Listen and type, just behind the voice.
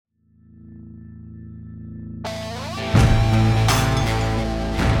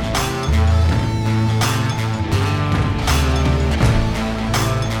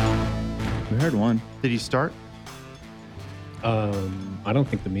hired one. Did you start? I don't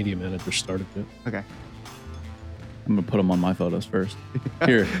think the media manager started it. Okay. I'm gonna put them on my photos first.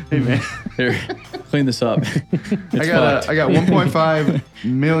 Here, Hey man, here, clean this up. I got 1.5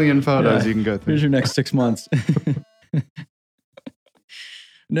 million photos you can go through. Here's your next 6 months.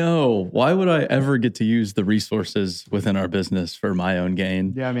 No, why would I ever get to use the resources within our business for my own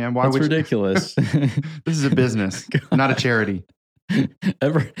gain? Yeah, man. Why That's would ridiculous. This is a business, not a charity.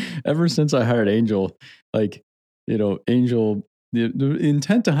 Ever since I hired Angel, Angel, the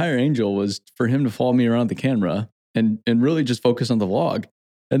intent to hire Angel was for him to follow me around the camera and really just focus on the vlog.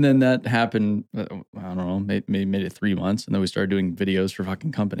 And then that happened, I don't know, maybe made it 3 months. And then we started doing videos for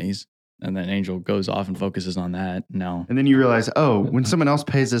fucking companies. And then Angel goes off and focuses on that now. And then you realize, when someone else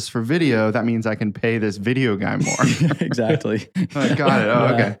pays us for video, that means I can pay this video guy more. Exactly. I got it.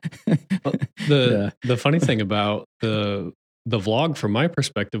 Oh, okay. The funny thing about the vlog from my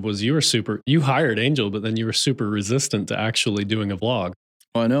perspective was you hired Angel, but then you were super resistant to actually doing a vlog.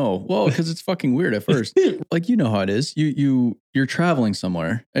 Oh, I know. Well, because it's fucking weird at first. Like, you know how it is. You're traveling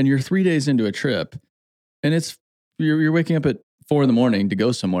somewhere and you're 3 days into a trip and you're waking up at 4 a.m. to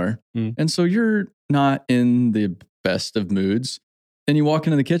go somewhere. And so you're not in the best of moods. And you walk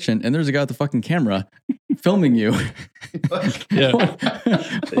into the kitchen and there's a guy with the fucking camera filming you.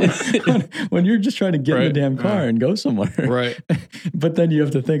 when you're just trying to get in the damn car and go somewhere. Right. But then you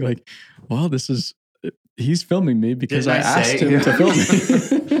have to think like, well, he's filming me because I asked him to film me.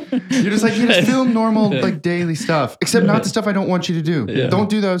 You're just like, you just film normal, like daily stuff, except not the stuff I don't want you to do. Yeah. Don't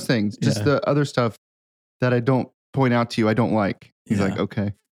do those things. Just the other stuff that I don't point out to you, I don't like. He's like,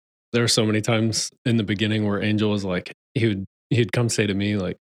 okay. There were so many times in the beginning where Angel was like, he'd come say to me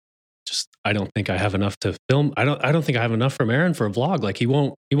like, just, I don't think I have enough to film. I don't think I have enough from Aaron for a vlog. Like he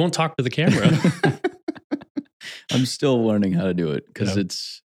won't talk to the camera. I'm still learning how to do it because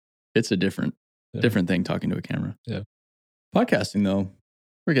it's a different thing talking to a camera. Yeah. Podcasting though,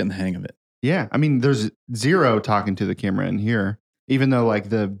 we're getting the hang of it. Yeah. I mean, there's zero talking to the camera in here, even though like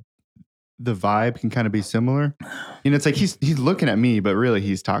the vibe can kind of be similar. You know, it's like he's looking at me, but really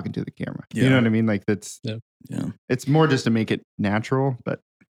he's talking to the camera. Yeah. You know what I mean? Like that's, it's more just to make it natural, but.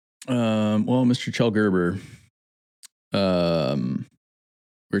 Well, Mr. Chell Gerber, we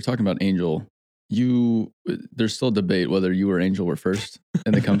were talking about Angel. There's still debate whether you or Angel were first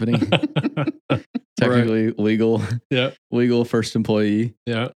in the company. Technically legal first employee.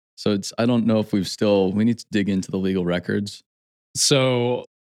 Yeah. So I don't know if we need to dig into the legal records. So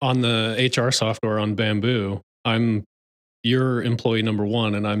on the HR software on Bamboo, you're employee number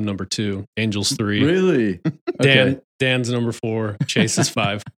 1 and I'm number 2. Angel's 3. Really? Okay. Dan's number 4. Chase is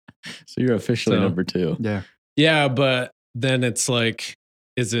 5. So you're officially number 2. Yeah. Yeah, but then it's like,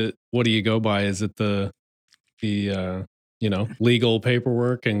 what do you go by? Is it the legal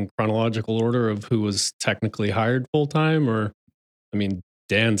paperwork and chronological order of who was technically hired full time? Or, I mean,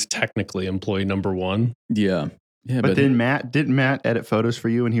 Dan's technically employee number 1. Yeah. Yeah, but then didn't Matt edit photos for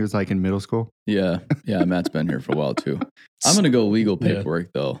you when he was like in middle school? Yeah. Matt's been here for a while too. I'm gonna go legal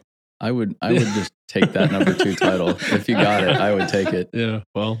paperwork though. I would just take that number 2 title. If you got it, I would take it. Yeah.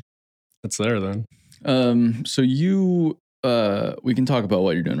 Well, it's there then. So you we can talk about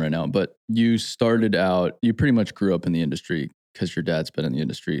what you're doing right now, but you started out, you pretty much grew up in the industry because your dad's been in the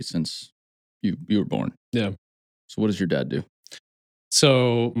industry since you were born. Yeah. So what does your dad do?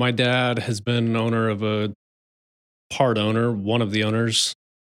 So my dad has been one of the owners,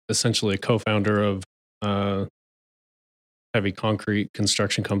 essentially a co-founder of heavy concrete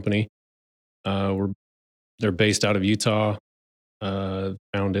construction company. They're based out of Utah,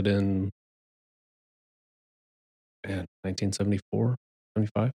 founded in 1974,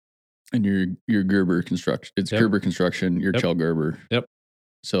 75. And you're Gerber Construction. It's Gerber Construction. You're Chell Gerber. Yep.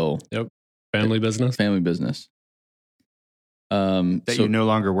 So Family business. That you no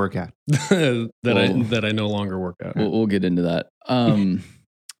longer work at. that I no longer work at. We'll get into that.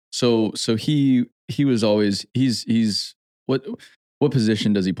 So he was always he's what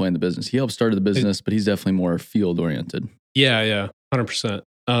position does he play in the business? He helped start the business, but he's definitely more field oriented. Yeah, 100%.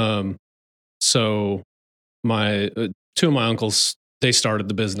 So my 2 of my uncles, they started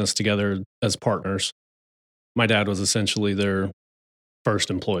the business together as partners. My dad was essentially their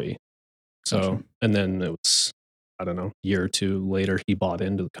first employee. So, Gotcha. And then it was, I don't know, a year or 2 later, he bought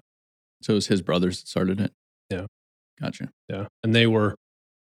into the company. So it was his brothers that started it? Yeah. Gotcha. Yeah. And they were,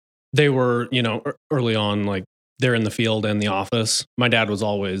 early on, like they're in the field and the office. My dad was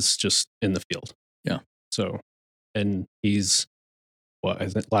always just in the field. Yeah. So, and he's, I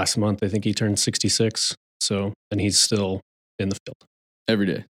think last month, I think he turned 66. So, and he's still in the field. Every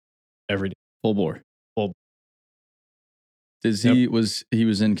day. Every day. Full bore. Does he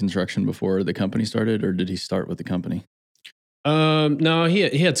was in construction before the company started, or did he start with the company? No,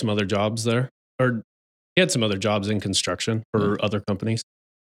 he had some other jobs there, or he had some other jobs in construction for other companies.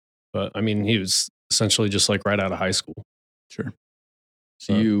 But I mean, he was essentially just like right out of high school. Sure.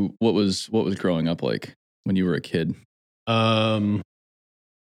 So what was growing up like when you were a kid? I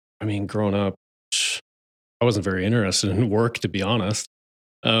mean, growing up, I wasn't very interested in work, to be honest.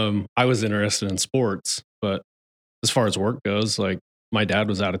 I was interested in sports, but as far as work goes, like my dad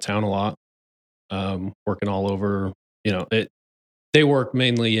was out of town a lot, working all over. You know, they work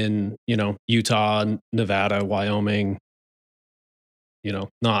mainly in Utah, Nevada, Wyoming. You know,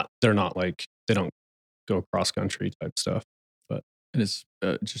 they're not like they don't go cross country type stuff, but it's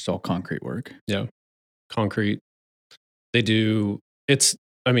just all concrete work. Yeah, concrete. They do.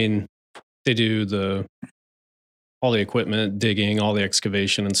 I mean, they do all the equipment, digging, all the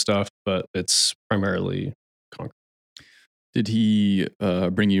excavation and stuff, but it's primarily concrete. Did he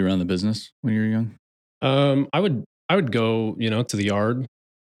bring you around the business when you were young? I would go, to the yard,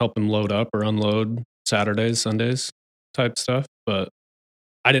 help him load up or unload Saturdays, Sundays type stuff, but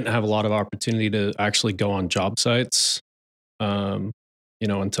I didn't have a lot of opportunity to actually go on job sites, until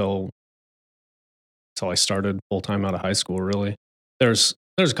I started full time out of high school. Really, there's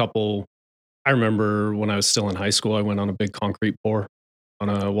a couple. I remember when I was still in high school, I went on a big concrete pour on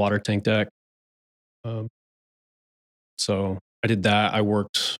a water tank deck. So I did that. I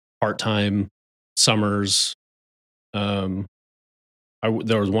worked part time summers. There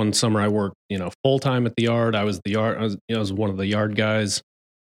was one summer I worked, full time at the yard. I was I was one of the yard guys.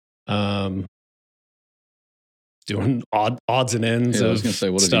 Doing odds and ends. Yeah, I was gonna say,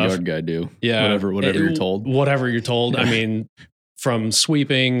 what does stuff. a yard guy do? Yeah, whatever you're told. Whatever you're told. I mean, from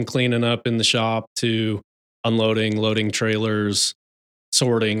sweeping, cleaning up in the shop to unloading, loading trailers,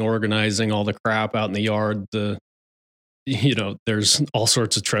 sorting, organizing all the crap out in the yard. There's all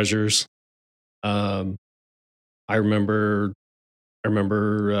sorts of treasures. I remember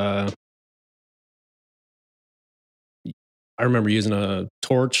using a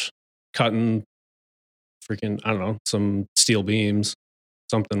torch, cutting freaking, I don't know, some steel beams,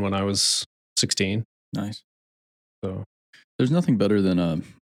 something when I was 16. Nice. So there's nothing better than a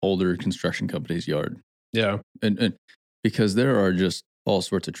older construction company's yard. Yeah. And because there are just all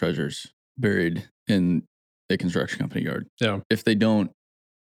sorts of treasures buried in a construction company yard. Yeah. If they've been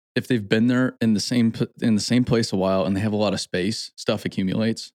there in the same place a while and they have a lot of space, stuff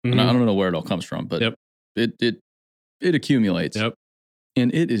accumulates. Mm-hmm. And I don't know where it all comes from, but it accumulates. Yep.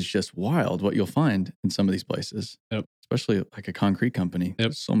 And it is just wild what you'll find in some of these places. Yep. Especially like a concrete company.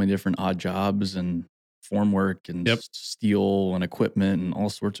 Yep. So many different odd jobs and form work and steel and equipment and all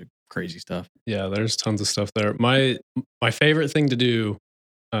sorts of crazy stuff. Yeah, there's tons of stuff there. My favorite thing to do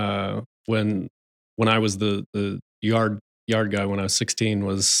when I was the yard guy when I was 16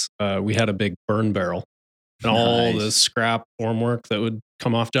 was we had a big burn barrel. And all the scrap formwork that would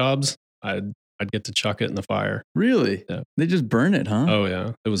come off jobs, I'd get to chuck it in the fire. Really? Yeah. They just burn it, huh? Oh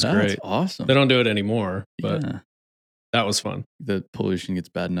yeah, it was That's great. Awesome. They don't do it anymore, but that was fun. The pollution gets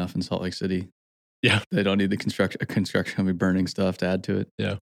bad enough in Salt Lake City. Yeah, they don't need a construction company burning stuff to add to it.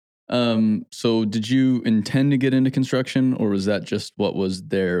 Yeah. So did you intend to get into construction, or was that just what was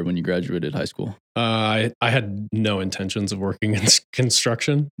there when you graduated high school? I had no intentions of working in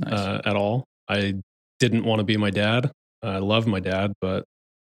construction at all. I didn't want to be my dad. I love my dad, but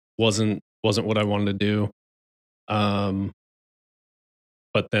wasn't what I wanted to do. But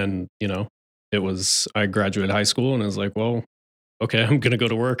then, I graduated high school and I was like, well, okay, I'm going to go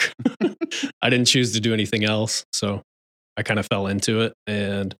to work. I didn't choose to do anything else. So I kind of fell into it.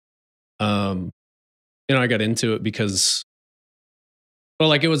 And, I got into it because,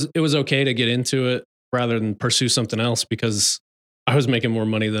 it was okay to get into it rather than pursue something else because I was making more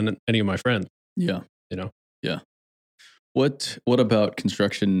money than any of my friends. Yeah. Yeah. What about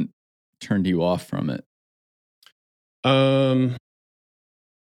construction turned you off from it? That's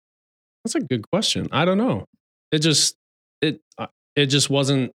a good question. I don't know. It just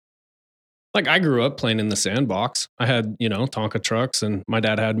wasn't like I grew up playing in the sandbox. I had, Tonka trucks and my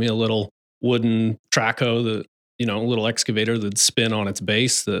dad had me a little wooden track hoe that, a little excavator that'd spin on its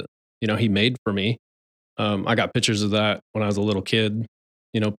base that, he made for me. I got pictures of that when I was a little kid,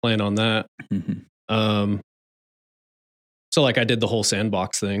 playing on that. Mm-hmm. So I did the whole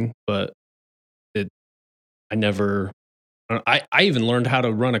sandbox thing, but I even learned how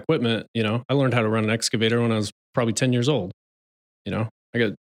to run equipment. I learned how to run an excavator when I was probably 10 years old. I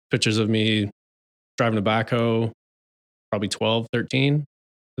got pictures of me driving a backhoe, probably 12, 13,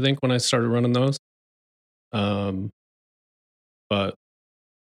 I think, when I started running those. But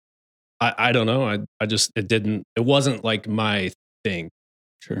I don't know. I just, it wasn't like my thing.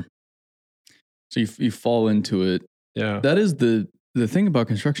 Sure. So you fall into it. Yeah. That is the thing about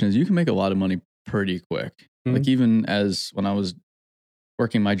construction is you can make a lot of money pretty quick. Mhm. Like even as when I was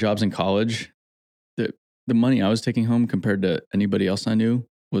working my jobs in college, the money I was taking home compared to anybody else I knew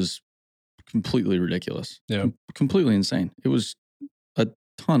was completely ridiculous. Yeah. Completely insane. It was a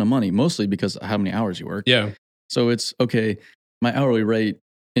ton of money, mostly because of how many hours you work. Yeah. So it's okay. My hourly rate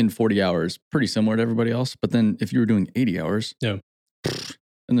in 40 hours, pretty similar to everybody else. But then if you were doing 80 hours, Yeah.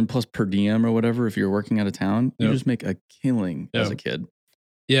 and then plus per diem or whatever, if you're working out of town, you Yeah. just make a killing as Yeah. a kid.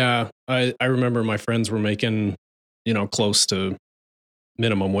 Yeah. I remember my friends were making, close to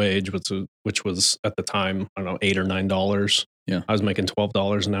minimum wage, which was at the time, I don't know, $8 or $9. Yeah. I was making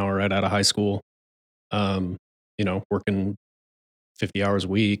 $12 an hour right out of high school. Working 50 hours a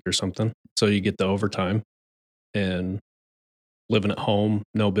week or something. So you get the overtime and living at home,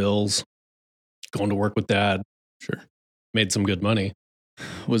 no bills, going to work with dad, Sure. made some good money.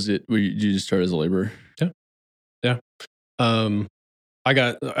 Did you just start as a laborer? Yeah. I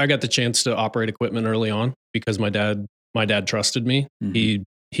got the chance to operate equipment early on because my dad trusted me. Mhm.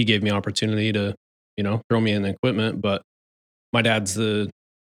 He gave me opportunity to, throw me in the equipment, but my dad's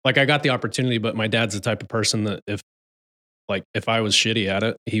I got the opportunity, but my dad's the type of person that if I was shitty at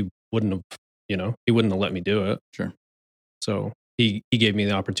it, he wouldn't have let me do it. Sure. So he gave me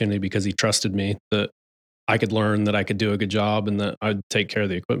the opportunity because he trusted me that I could learn, that I could do a good job, and that I'd take care of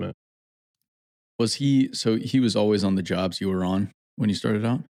the equipment. So he was always on the jobs you were on when you started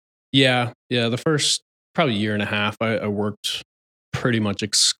out? Yeah. The first probably year and a half, I worked pretty much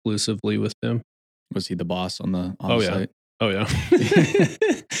exclusively with him. Was he the boss on the Oh, yeah. site? Oh yeah.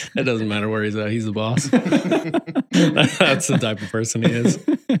 It doesn't matter where he's at. He's the boss. That's the type of person he is.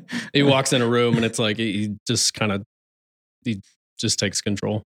 He walks in a room and it's like he just takes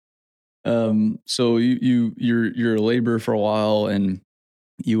control. So you're a laborer for a while, and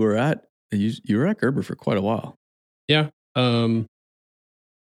you were at Gerber for quite a while. Yeah.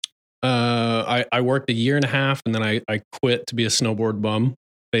 I worked a year and a half, and then I quit to be a snowboard bum,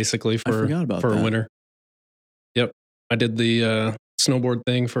 basically I forgot about a that. winter. Yep, I did the snowboard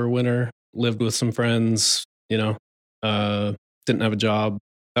thing for a winter. Lived with some friends. Didn't have a job.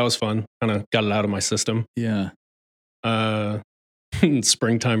 That was fun. Kind of got it out of my system. Yeah.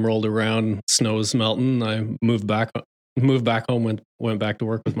 Springtime rolled around, snow was melting. I moved back home, went back to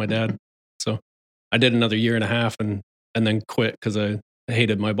work with my dad. So I did another year and a half and then quit because I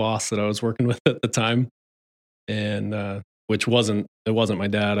hated my boss that I was working with at the time. And which wasn't my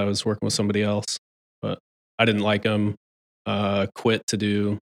dad. I was working with somebody else, but I didn't like him. Quit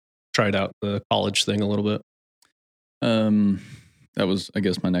to tried out the college thing a little bit. That was, I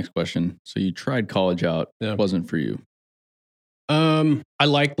guess, my next question. So you tried college out. Yeah. It wasn't for you. I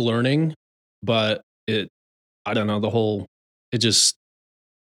liked learning, but I don't know,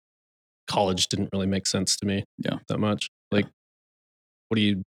 college didn't really make sense to me. Yeah. That much. Like, what are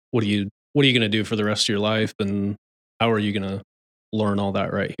you going to do for the rest of your life? And how are you going to learn all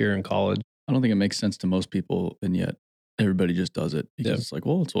that right here in college? I don't think it makes sense to most people, and yet everybody just does it because it's like,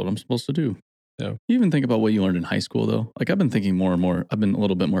 well, it's what I'm supposed to do. Yeah. You even think about what you learned in high school, though. Like, I've been thinking more and more. I've been a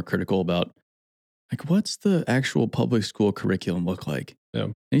little bit more critical about, like, what's the actual public school curriculum look like? Yeah.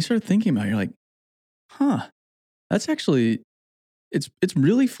 And you start thinking about it, you're like, that's actually, it's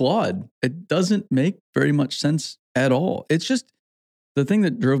really flawed. It doesn't make very much sense at all. It's just, the thing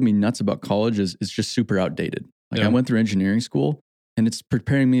that drove me nuts about college is it's just super outdated. Like, I went through engineering school, and it's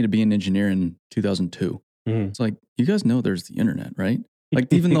preparing me to be an engineer in 2002. Mm-hmm. It's like, you guys know there's the internet, right?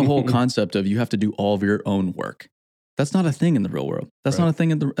 Like, even the whole concept of you have to do all of your own work. That's not a thing in the real world. That's not a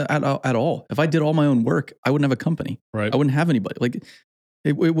thing at all. If I did all my own work, I wouldn't have a company. Right. I wouldn't have anybody. Like,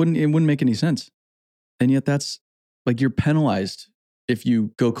 it wouldn't make any sense. And yet that's like, you're penalized if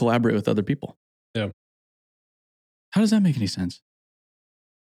you go collaborate with other people. Yeah. How does that make any sense?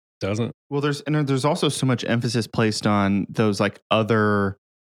 Doesn't. Well, there's also so much emphasis placed on those like other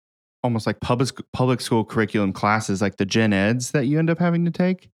almost like public school curriculum classes, like the gen eds that you end up having to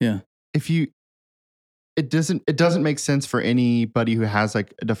take. Yeah. It doesn't make sense for anybody who has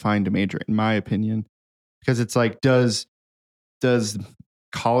like a defined major, in my opinion, because it's like, does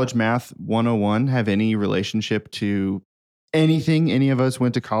college math 101 have any relationship to anything any of us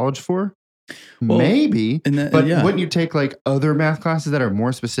went to college for? Well, maybe, but wouldn't you take like other math classes that are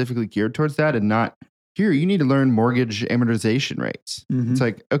more specifically geared towards that, and not here? You need to learn mortgage amortization rates. Mm-hmm. It's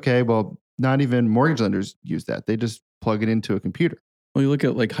like, okay, well, not even mortgage lenders use that. They just plug it into a computer. Well, you look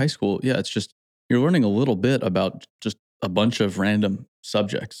at like high school. Yeah, it's just, you're learning a little bit about just a bunch of random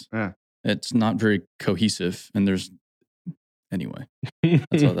subjects. Yeah. It's not very cohesive, and anyway.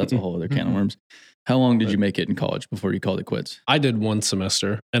 That's a whole other can of worms. How long did you make it in college before you called it quits? I did one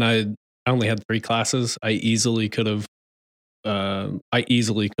semester, and I only had 3 classes. I easily could have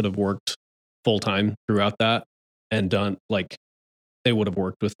worked full time throughout that and done like they would have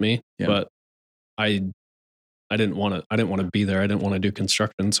worked with me, but I didn't want to be there. I didn't want to do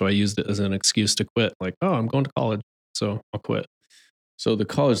construction, so I used it as an excuse to quit. Like, oh, I'm going to college, so I'll quit. So the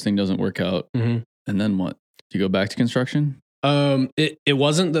college thing doesn't work out, and then what? Do you go back to construction? It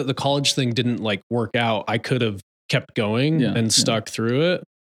wasn't that the college thing didn't like work out. I could have kept going and stuck through it.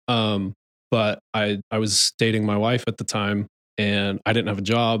 But I was dating my wife at the time, and I didn't have a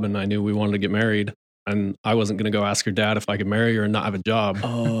job, and I knew we wanted to get married, and I wasn't going to go ask her dad if I could marry her and not have a job.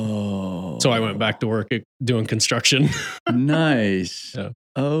 Oh, so I went back to work doing construction. Nice. Yeah.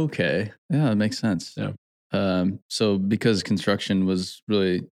 Okay. Yeah, that makes sense. Yeah. So because construction was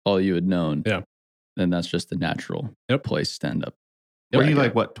really all you had known, yeah, then that's just the natural place to end up. Were you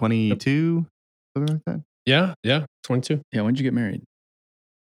like what, 22, something like that? Yeah, 22. Yeah. When did you get married?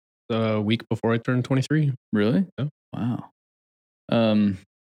 A week before I turned 23. Really? Yeah. Wow.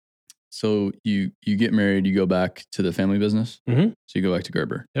 So you get married, you go back to the family business. Mm-hmm. So you go back to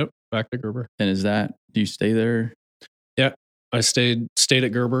Gerber. Yep, back to Gerber. And do you stay there? Yeah, I stayed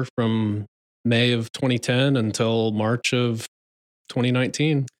at Gerber from May of 2010 until March of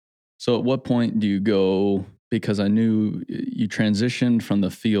 2019. So at what point do you go? Because I knew you transitioned from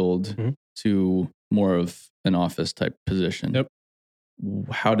the field to more of an office type position. Yep.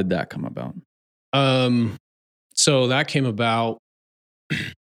 How did that come about? So that came about.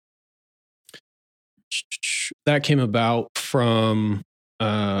 From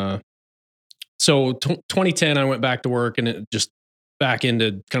 2010 I went back to work, and it just back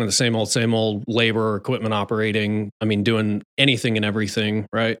into kind of the same old labor, equipment operating. I mean, doing anything and everything,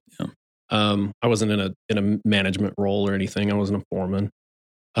 right? Yeah. I wasn't in a management role or anything. I wasn't a foreman.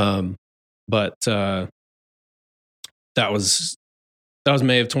 But that was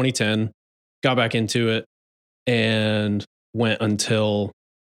May of 2010. Got back into it and went until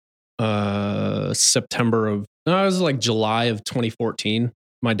July of 2014.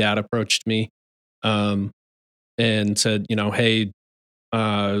 My dad approached me and said, hey,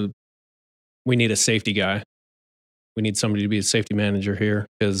 we need a safety guy. We need somebody to be a safety manager here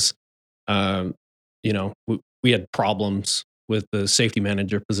because, we had problems with the safety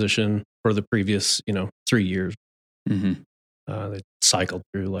manager position for the previous, 3 years. Mm-hmm. They cycled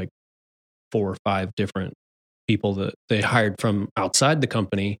through like 4 or 5 different people that they hired from outside the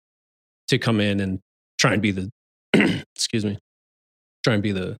company to come in and try and be the, try and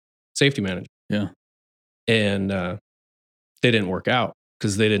be the safety manager. Yeah. And they didn't work out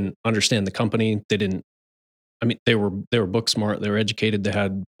because they didn't understand the company. They were book smart. They were educated. They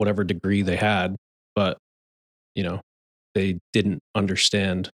had whatever degree they had, but they didn't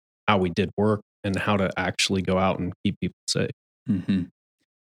understand how we did work and how to actually go out and keep people safe. Mm-hmm.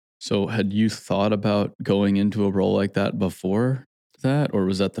 So had you thought about going into a role like that before that, or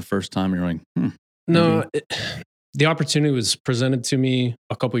was that the first time you're like, No, the opportunity was presented to me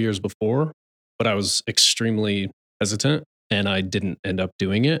a couple years before, but I was extremely hesitant and I didn't end up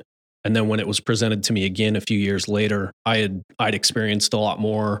doing it. And then when it was presented to me again a few years later, I'd experienced a lot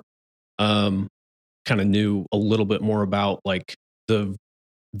more, kind of knew a little bit more about like the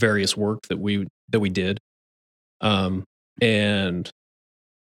various work that we did. And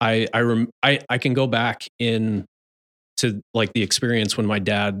I can go back in to like the experience when my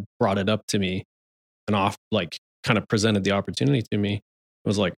dad brought it up to me and kind of presented the opportunity to me. I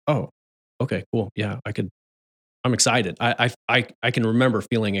was like, oh, okay, cool. Yeah, I'm excited. I can remember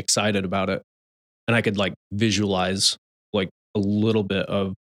feeling excited about it, and I could like visualize like a little bit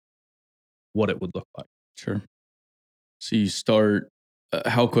of what it would look like. Sure. So you start,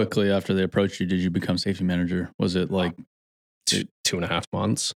 how quickly after they approached you did you become safety manager? Was it like 2.5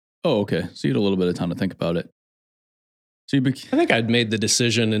 months? Oh, okay. So you had a little bit of time to think about it. So I think I'd made the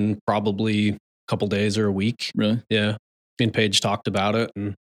decision in probably a couple days or a week. Really? Yeah. Me and Paige talked about it,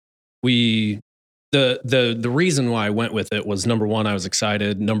 and the reason why I went with it was, number one, I was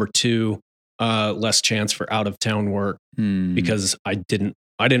excited. Number two, less chance for out of town work because I didn't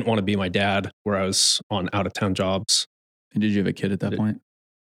want to be my dad where I was on out of town jobs. And did you have a kid at that point?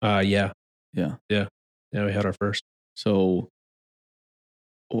 Yeah. Yeah. We had our first. So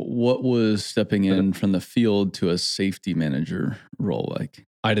what was stepping in from the field to a safety manager role like?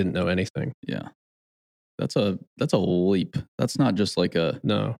 I didn't know anything. Yeah. That's a leap. That's not just like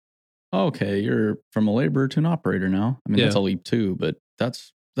no. Oh, okay, you're from a laborer to an operator now. I mean, that's a leap too, but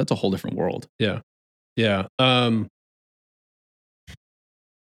that's a whole different world. Yeah. Yeah. I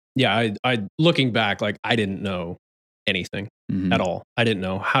looking back, like I didn't know anything at all. I didn't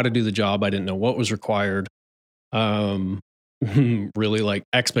know how to do the job. I didn't know what was required. Really, like,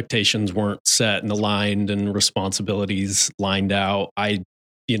 expectations weren't set and aligned and responsibilities lined out.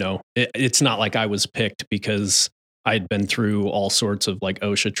 It's not like I was picked because I'd been through all sorts of like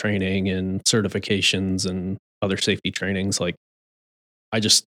OSHA training and certifications and other safety trainings. Like, I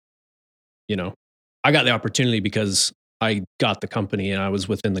just, I got the opportunity because I got the company and I was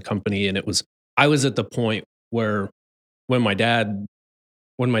within the company, and I was at the point where when my dad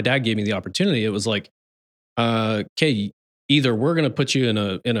gave me the opportunity, it was like, okay, either we're going to put you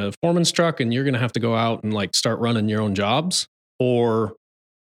in a foreman's truck and you're going to have to go out and like start running your own jobs, or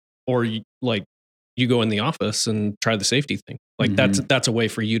you go in the office and try the safety thing. Like, that's a way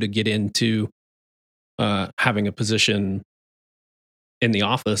for you to get into having a position in the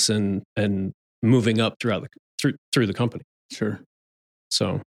office and moving up through the company. Sure.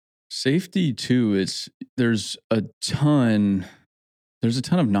 So safety too, there's a ton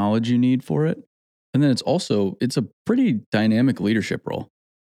of knowledge you need for it. And then it's a pretty dynamic leadership role.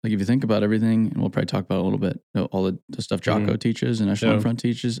 Like, if you think about everything, and we'll probably talk about it a little bit, all the stuff Jocko teaches and Echelon Front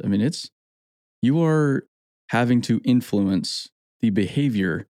teaches. I mean, you are having to influence the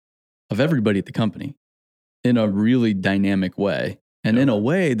behavior of everybody at the company in a really dynamic way, and in a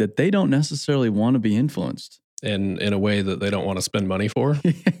way that they don't necessarily want to be influenced. And in a way that they don't want to spend money for.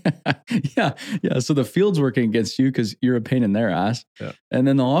 Yeah. So the field's working against you because you're a pain in their ass. Yeah. And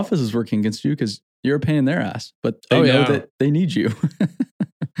then the office is working against you because you're a pain in their ass. But they know that they need you.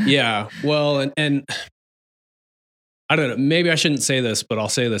 Yeah. Well, and I don't know, maybe I shouldn't say this, but I'll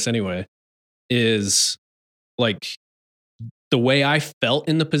say this anyway, is like the way I felt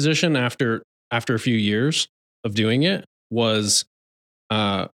in the position after a few years of doing it was,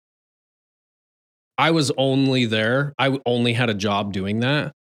 I was only there. I only had a job doing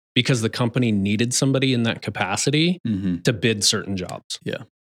that because the company needed somebody in that capacity to bid certain jobs. Yeah.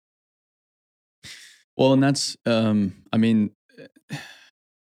 Well, and that's,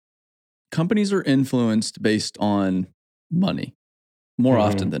 companies are influenced based on money more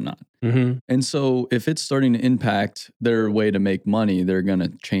often than not. And so if it's starting to impact their way to make money, they're going to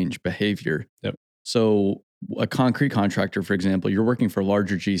change behavior. Yep. So a concrete contractor, for example, you're working for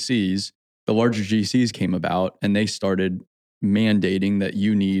larger GCs. The larger GCs came about and they started mandating that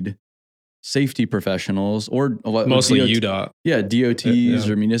you need safety professionals, or mostly UDOT. Yeah, DOTs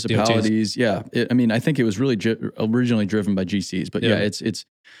or municipalities. DOTs. Yeah. I think it was really originally driven by GCs, but it's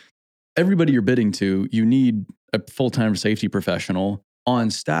everybody you're bidding to, you need a full-time safety professional on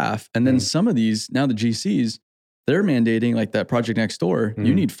staff. And then some of these, now the GCs, they're mandating, like that project next door,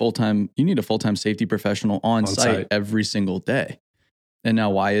 you need a full-time safety professional on site every single day. And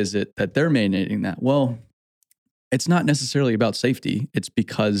now why is it that they're mandating that? Well, it's not necessarily about safety. It's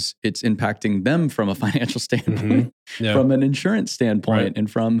because it's impacting them from a financial standpoint, from an insurance standpoint, and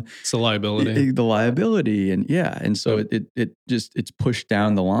from it's the liability. And so it's pushed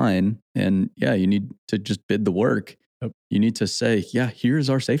down the line, and you need to just bid the work. Yep. You need to say, here's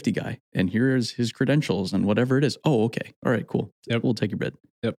our safety guy, and here's his credentials and whatever it is. Oh, okay. All right, cool. Yep. We'll take your bid.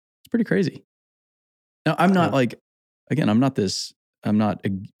 Yep. It's pretty crazy. Now, I'm not I'm not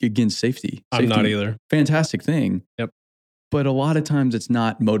against safety. I'm not either. Fantastic thing. Yep. But a lot of times it's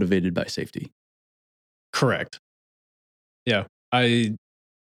not motivated by safety. Correct. Yeah. I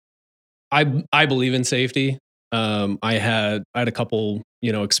believe in safety. I had a couple,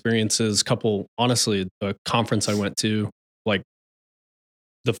 experiences, honestly, a conference I went to, like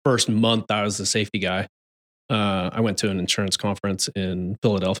the first month I was the safety guy. I went to an insurance conference in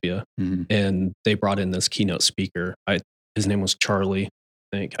Philadelphia, and they brought in this keynote speaker. His name was Charlie,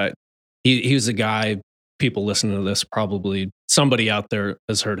 I think. He was a guy, people listening to this, probably somebody out there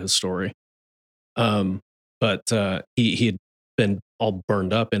has heard his story. But he had been all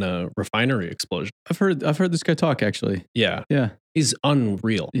burned up in a refinery explosion. I've heard this guy talk, actually. Yeah. Yeah. He's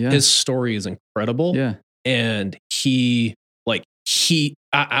unreal. Yeah. His story is incredible. Yeah. And he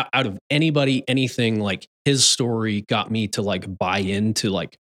out of anybody, anything, like his story got me to like buy into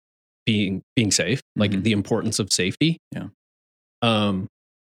like being safe, like the importance of safety. Yeah.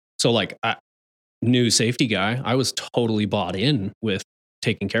 So like new safety guy, I was totally bought in with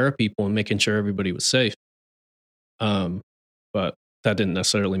taking care of people and making sure everybody was safe. But that didn't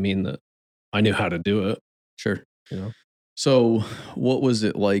necessarily mean that I knew how to do it. Sure. So what was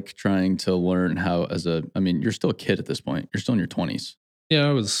it like trying to learn how you're still a kid at this point. You're still in your 20s. Yeah,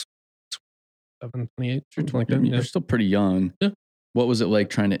 I was 28, something like that. You're still pretty young. Yeah. What was it like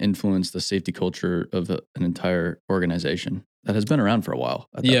trying to influence the safety culture of an entire organization that has been around for a while?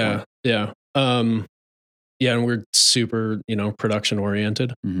 At that point? Yeah. And we're super, production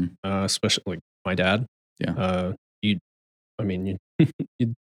oriented, especially like my dad. Yeah. You I mean,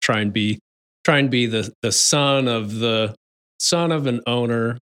 you try and be the son of an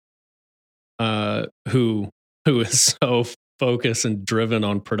owner who is so focused and driven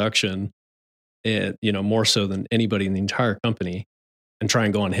on production, and more so than anybody in the entire company, and try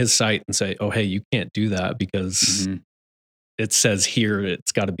and go on his site and say, oh, hey, you can't do that because it says here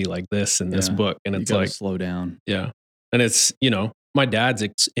it's got to be like this in this book. And it's like, slow down. Yeah. And it's, my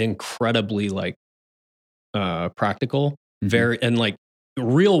dad's incredibly like practical, very, and like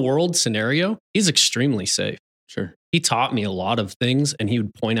real world scenario, he's extremely safe. Sure. He taught me a lot of things, and he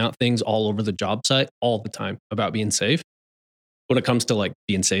would point out things all over the job site all the time about being safe. When it comes to like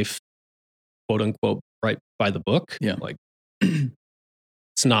being safe, quote unquote, right by the book. Yeah. Like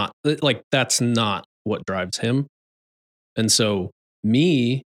it's not like, that's not what drives him. And so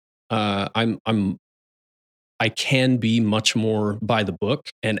me, I can be much more by the book.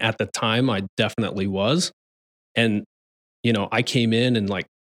 And at the time I definitely was. And, I came in and like,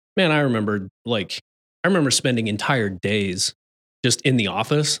 man, I remember spending entire days just in the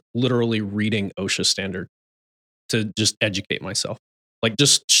office, literally reading OSHA standard to just educate myself. Like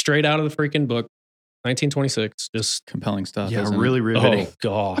just straight out of the freaking book, 1926, just compelling stuff. Yeah, really riveting. Oh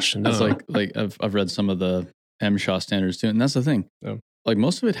gosh. No. That's like I've read some of the MSHA standards too. And that's the thing. Yeah. Like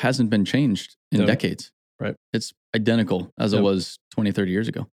most of it hasn't been changed in decades. Right. It's identical as it was 20, 30 years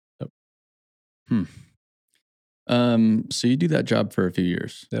ago. Yep. So you do that job for a few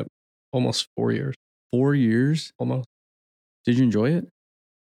years. Yep. Almost 4 years. 4 years? Almost. Did you enjoy it?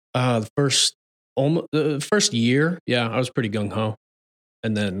 The first year, yeah, I was pretty gung ho.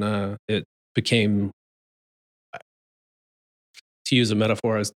 And then it became, to use a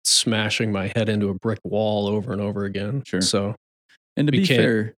metaphor, I was smashing my head into a brick wall over and over again. Sure. So, and to be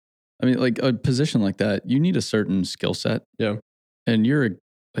fair, I mean, like a position like that, you need a certain skill set. Yeah. And you're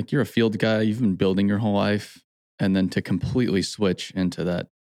a field guy. You've been building your whole life, and then to completely switch into that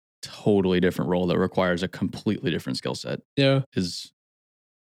totally different role that requires a completely different skill set. Yeah.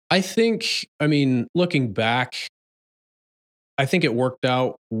 I mean, looking back, I think it worked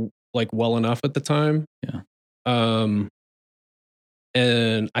out like well enough at the time. Yeah.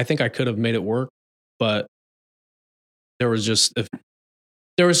 And I think I could have made it work, but there was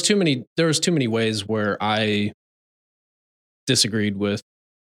too many ways where I disagreed with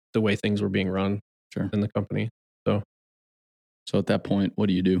the way things were being run in the company. So at that point, what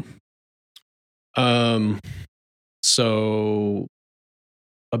do you do? So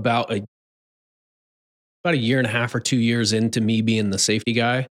about a year and a half or 2 years into me being the safety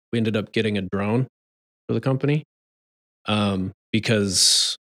guy, we ended up getting a drone for the company.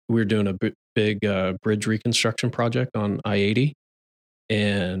 Because we were doing a big bridge reconstruction project on I-80,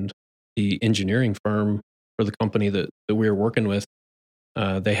 and the engineering firm for the company that we were working with,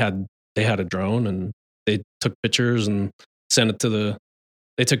 they had a drone, and they took pictures and sent it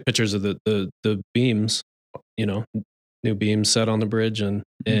they took pictures of the beams, new beams set on the bridge, and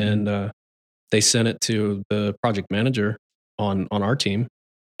they sent it to the project manager on our team,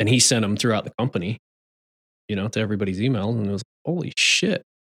 and he sent them throughout the company, to everybody's email, and it was holy shit.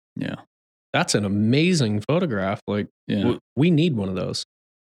 Yeah. That's an amazing photograph. Like we need one of those.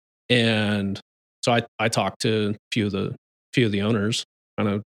 And so I talked to a few of the owners, kind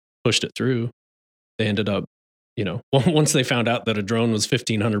of pushed it through. They ended up, once they found out that a drone was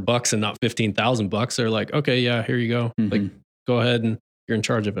 $1,500 and not $15,000, they're like, okay, yeah, here you go. Like, go ahead and you're in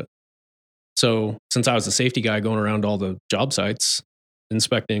charge of it. So since I was the safety guy going around all the job sites,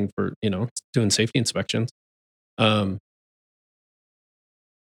 inspecting for, doing safety inspections,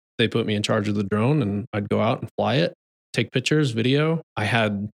 they put me in charge of the drone, and I'd go out and fly it, take pictures, video. I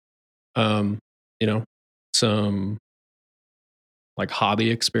had, some like hobby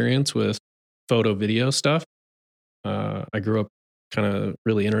experience with photo video stuff. I grew up kind of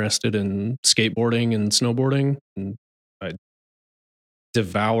really interested in skateboarding and snowboarding, and I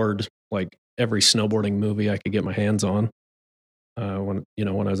devoured like every snowboarding movie I could get my hands on. When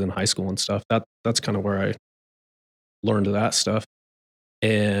I was in high school and stuff, that's kind of where I learned that stuff.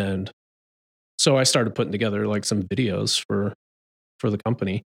 And so I started putting together like some videos for the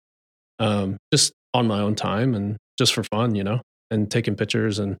company, just on my own time and just for fun, and taking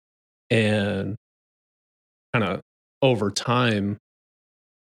pictures and kind of over time,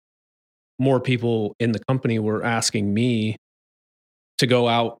 more people in the company were asking me to go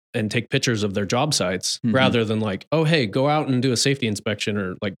out and take pictures of their job sites rather than like, oh, hey, go out and do a safety inspection,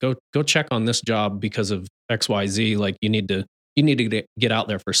 or like go check on this job because of XYZ. Like you need to get out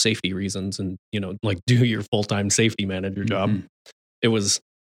there for safety reasons and, like do your full-time safety manager job. It was,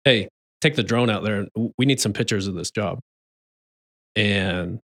 hey, take the drone out there. We need some pictures of this job.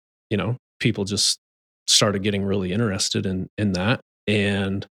 And, people just started getting really interested in that.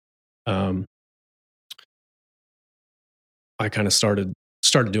 And I kind of started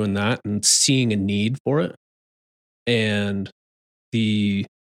doing that and seeing a need for it. And the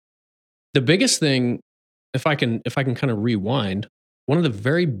biggest thing, if I can kind of rewind, one of the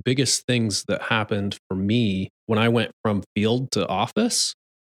very biggest things that happened for me when I went from field to office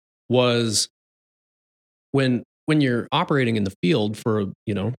was when you're operating in the field for a,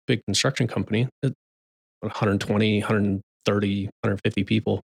 big construction company, 120, 130, 150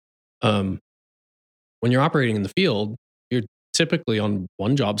 people. When you're operating in the field, you're typically on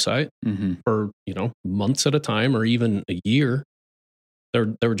one job site for, months at a time, or even a year.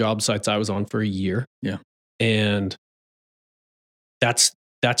 There were job sites I was on for a year. Yeah. And that's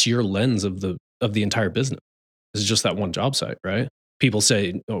your lens of the entire business. It's just that one job site, right? People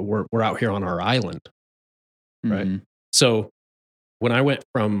say, oh, we're out here on our island. Right. So when I went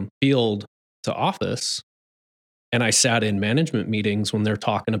from field to office and I sat in management meetings when they're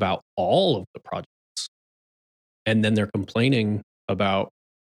talking about all of the projects, and then they're complaining about,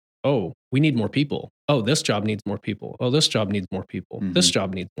 oh, we need more people. Oh, this job needs more people. Oh, this job needs more people. This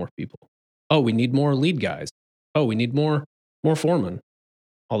job needs more people. Oh, we need more lead guys. Oh, we need more foremen.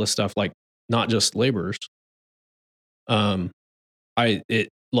 All this stuff, like not just laborers. It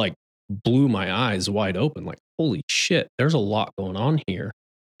like blew my eyes wide open. Like, holy shit, there's a lot going on here,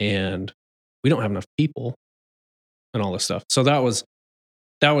 and we don't have enough people, and all this stuff. So that was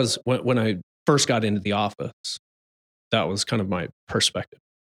when I first got into the office. That was kind of my perspective.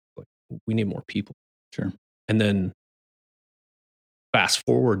 Like, we need more people. Sure. And then fast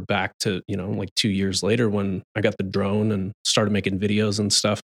forward back to, like 2 years later when I got the drone and started making videos and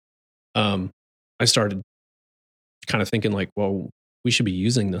stuff. I started kind of thinking like, well, we should be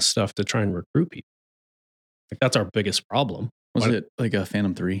using this stuff to try and recruit people. Like, that's our biggest problem. Was it like a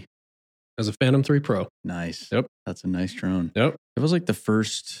Phantom 3? As a Phantom 3 Pro. Nice. Yep. That's a nice drone. Yep. It was like the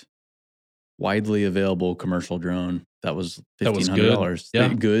first widely available commercial drone that was $1,500. Yeah.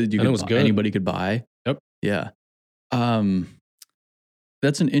 Good. It was good. Anybody could buy. Yep. Yeah.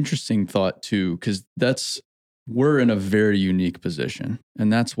 That's an interesting thought too, because we're in a very unique position.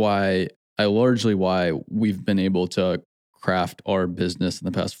 And that's why we've been able to craft our business in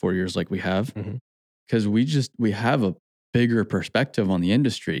the past 4 years like we have. Because we have a bigger perspective on the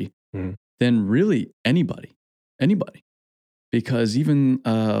industry than really anybody. Because even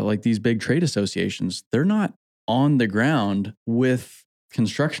like these big trade associations, they're not on the ground with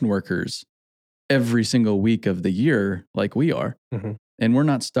construction workers every single week of the year like we are. And we're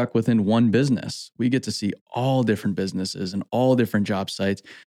not stuck within one business. We get to see all different businesses and all different job sites.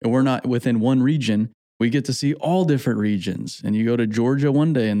 And we're not within one region. We get to see all different regions. And you go to Georgia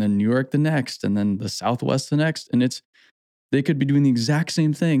one day and then New York the next, and then the Southwest the next. And they could be doing the exact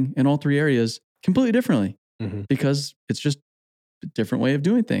same thing in all three areas completely differently because it's just a different way of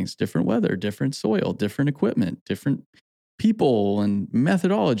doing things, different weather, different soil, different equipment, different people and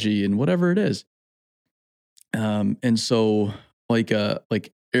methodology and whatever it is. And so like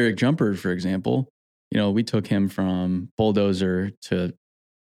Eric Jumper, for example, we took him from bulldozer to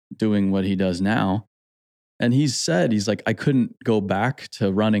doing what he does now. And he's like, I couldn't go back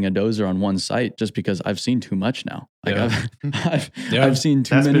to running a dozer on one site just because I've seen too much now. Like I've seen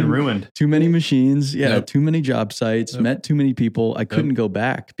too many machines. Yeah. Too many job sites, met too many people. I couldn't go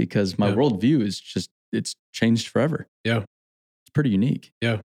back because my worldview is it's changed forever. Yeah. It's pretty unique.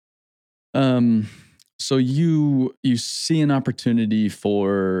 Yeah. So you see an opportunity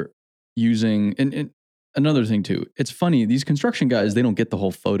for using, and another thing too, it's funny, these construction guys, they don't get the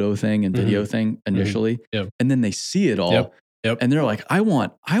whole photo thing and video thing initially. And then they see it all and they're like, I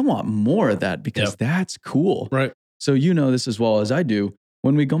want more of that because that's cool. Right. So this as well as I do,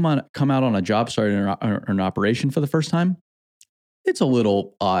 when we come out on a job site or an operation for the first time, it's a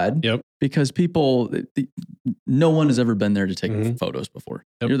little odd because no one has ever been there to take photos before.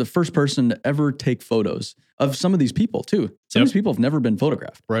 You're the first person to ever take photos of some of these people too. Some of these people have never been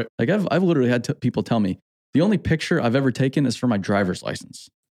photographed. Right. Like I've literally had people tell me the only picture I've ever taken is for my driver's license.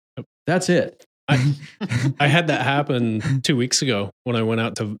 That's it. I had that happen 2 weeks ago when I went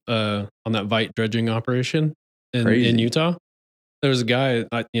out to on that Vite dredging operation in Utah. There was a guy,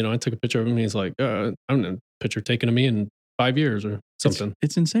 I took a picture of him and he's like, I don't know, picture taken of me in 5 years or something.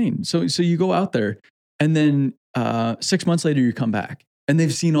 It's insane. So you go out there and then 6 months later you come back and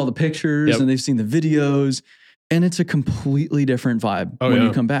they've seen all the pictures and they've seen the videos and it's a completely different vibe when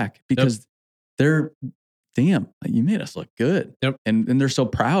you come back because they're, damn, like, you made us look good. And they're so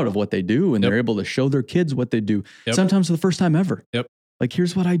proud of what they do and they're able to show their kids what they do. Sometimes for the first time ever. Like,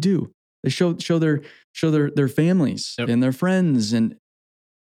 here's what I do. They show their families and their friends, and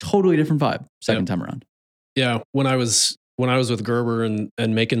totally different vibe second time around. Yeah. When I was with Gerber and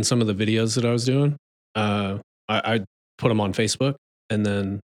making some of the videos that I was doing, I put them on Facebook, and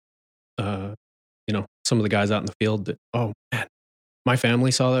then, some of the guys out in the field that, oh man, my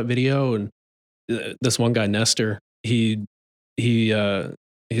family saw that video, and this one guy, Nestor, he's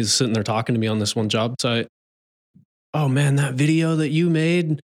sitting there talking to me on this one job site. Oh man, that video that you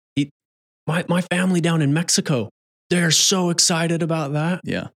made, my family down in Mexico, they're so excited about that.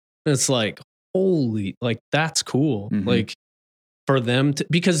 Yeah. It's like, holy, like that's cool. Mm-hmm. Like for them to,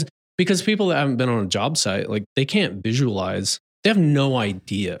 because people that haven't been on a job site, like they can't visualize, they have no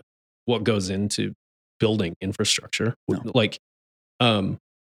idea what goes into building infrastructure. No. Like,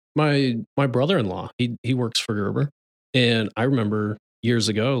 my brother-in-law, he works for Gerber, and I remember years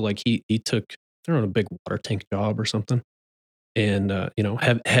ago, like he took, they're on a big water tank job or something, and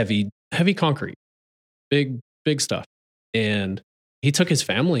heavy concrete, big stuff, and he took his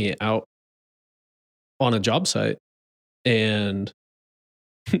family out on a job site, and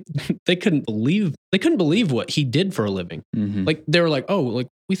they couldn't believe what he did for a living. Mm-hmm. Like they were like, oh, like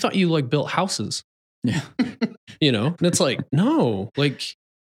we thought you like built houses. Yeah. And it's like, no, like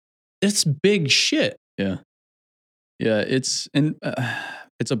it's big shit. Yeah. Yeah. It's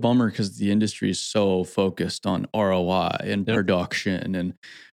a bummer because the industry is so focused on ROI and production, and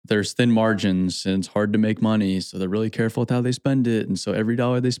there's thin margins, and it's hard to make money. So they're really careful with how they spend it. And so every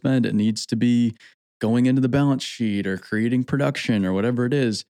dollar they spend, it needs to be going into the balance sheet or creating production or whatever it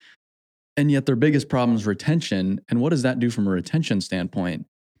is. And yet their biggest problem is retention. And what does that do from a retention standpoint?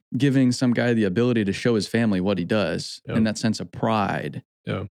 Giving some guy the ability to show his family what he does, and that sense of pride.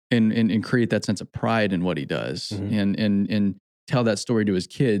 Yeah. And create that sense of pride in what he does, mm-hmm. and tell that story to his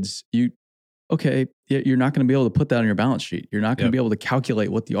kids. You're not going to be able to put that on your balance sheet. You're not going to be able to calculate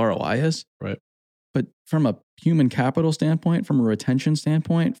what the ROI is. Right. But from a human capital standpoint, from a retention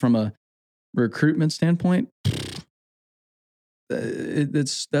standpoint, from a recruitment standpoint,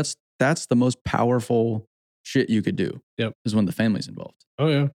 that's the most powerful shit you could do. Yep. Is when the family's involved. Oh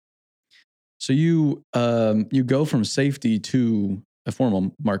yeah. So you go from safety to a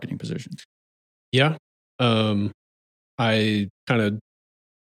formal marketing position. Yeah. I kind of,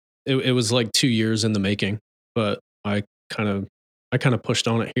 it was like 2 years in the making, but I kind of pushed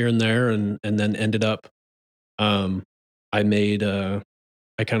on it here and there, and then ended up, I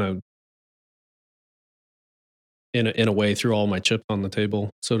kind of, in a way, threw all my chips on the table,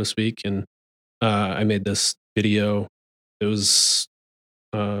 so to speak. And, I made this video. It was,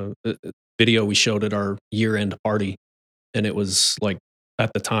 a video we showed at our year-end party. And it was like,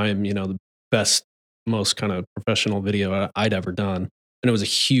 at the time, the best, most kind of professional video I'd ever done. And it was a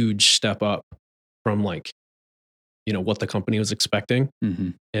huge step up from like, what the company was expecting,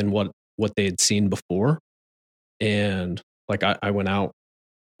 and what they had seen before. And like, I went out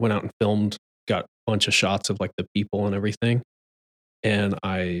and filmed, got a bunch of shots of like the people and everything. And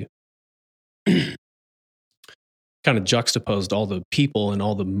I kind of juxtaposed all the people and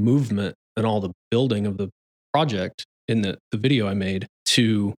all the movement and all the building of the project in the video I made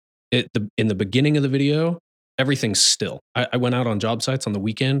to it. In the beginning of the video, everything's still. I went out on job sites on the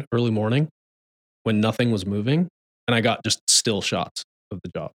weekend, early morning, when nothing was moving, and I got just still shots of the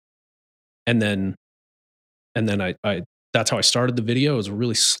job. And then I that's how I started the video. It was a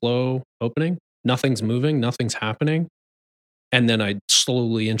really slow opening. Nothing's moving, nothing's happening. And then I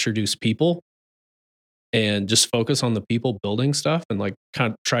slowly introduce people and just focus on the people building stuff, and like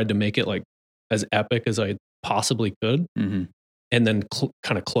kind of tried to make it like as epic as I possibly could. Mm-hmm. And then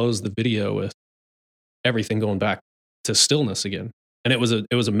kind of close the video with everything going back to stillness again. And it was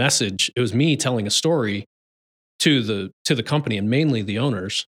a message. It was me telling a story to the company, and mainly the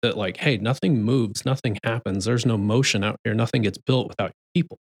owners, that like, hey, nothing moves, nothing happens. There's no motion out here. Nothing gets built without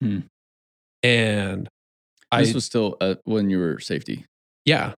people. And this was still when you were safety.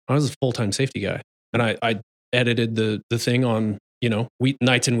 Yeah, I was a full-time safety guy, and I edited the thing on,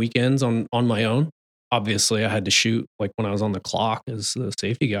 nights and weekends on my own. Obviously, I had to shoot like when I was on the clock as the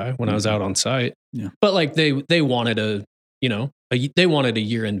safety guy, when I was out on site. Yeah. But like they wanted they wanted a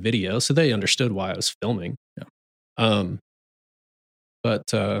year-end video, so they understood why I was filming. Yeah.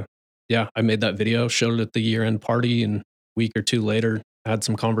 I made that video, showed it at the year-end party, and a week or two later had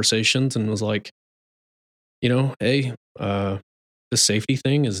some conversations and was like, hey, the safety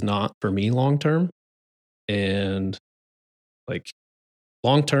thing is not for me long term. And like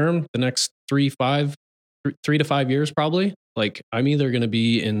long term, the next 3 to 5 years, probably, like I'm either going to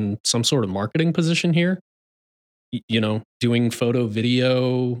be in some sort of marketing position here, doing photo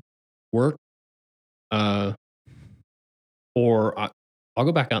video work, or I'll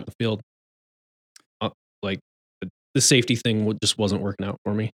go back out in the field. Like the safety thing just wasn't working out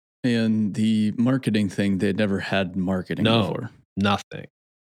for me. And the marketing thing, they'd never had marketing before. Nothing.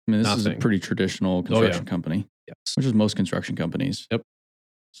 I mean, this is a pretty traditional construction company. Yes. Which is most construction companies. Yep.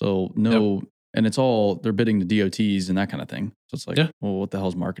 So and it's all, they're bidding to DOTs and that kind of thing. So it's like, well, what the hell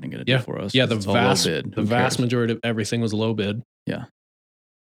is marketing going to do for us? Yeah, the vast majority of everything was low bid. Yeah.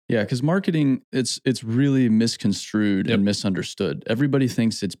 Yeah, because marketing, it's really misconstrued and misunderstood. Everybody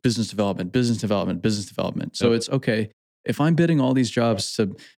thinks it's business development. So it's okay, if I'm bidding all these jobs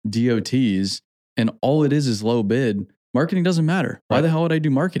to DOTs and all it is low bid, marketing doesn't matter. Why the hell would I do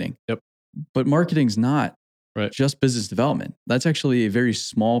marketing? Yep. But marketing's not just business development. That's actually a very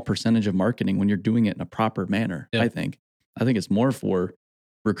small percentage of marketing when you're doing it in a proper manner, I think. I think it's more for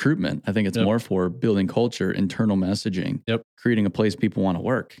recruitment. I think it's more for building culture, internal messaging, creating a place people want to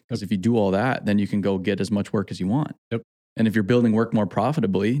work. Because if you do all that, then you can go get as much work as you want. And if you're building work more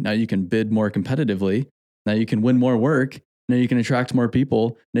profitably, now you can bid more competitively. Now you can win more work. Now you can attract more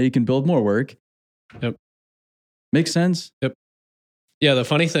people. Now you can build more work. Makes sense? Yeah, the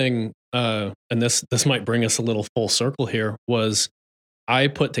funny thing, and this might bring us a little full circle here, was I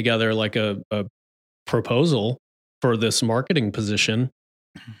put together like a proposal for this marketing position,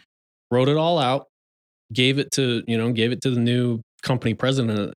 wrote it all out, gave it to the new company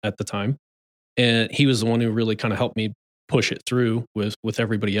president at the time. And he was the one who really kind of helped me push it through with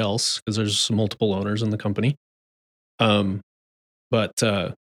everybody else, because there's multiple owners in the company. But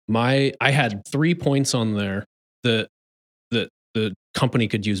I had 3 points on there that the company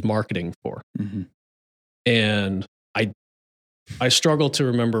could use marketing for. Mm-hmm. And I struggle to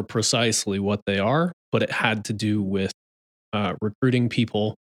remember precisely what they are, but it had to do with recruiting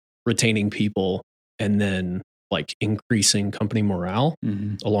people, retaining people, and then like increasing company morale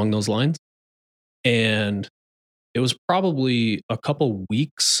along those lines. And it was probably a couple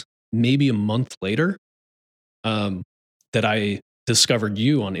weeks, maybe a month later, that I discovered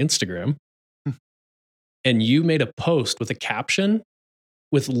you on Instagram. And you made a post with a caption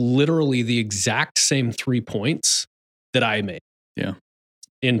with literally the exact same 3 points that I made. Yeah.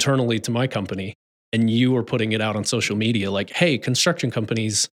 Internally to my company. And you were putting it out on social media like, hey, construction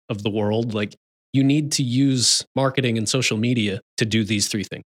companies of the world, like you need to use marketing and social media to do these 3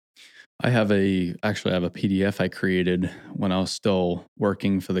 things. I have a PDF I created when I was still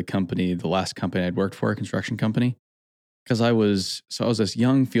working for the company, the last company I'd worked for, a construction company. Because I was this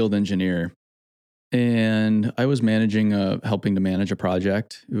young field engineer, and I was helping to manage a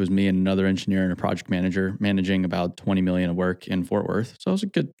project. It was me and another engineer and a project manager managing about 20 million of work in Fort Worth. So it was a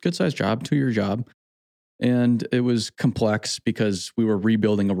good sized job, 2-year job. And it was complex because we were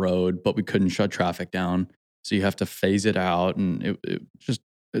rebuilding a road, but we couldn't shut traffic down. So you have to phase it out, and it just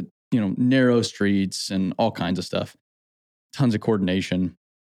narrow streets and all kinds of stuff, tons of coordination.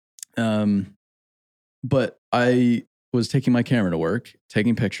 But I was taking my camera to work,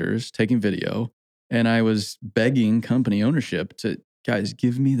 taking pictures, taking video, and I was begging company ownership to, guys,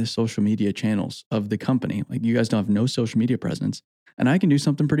 give me the social media channels of the company. Like, you guys don't have no social media presence, and I can do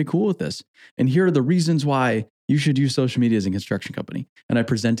something pretty cool with this. And here are the reasons why you should use social media as a construction company. And I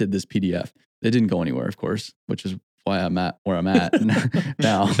presented this PDF. It didn't go anywhere, of course, which is why I'm at where I'm at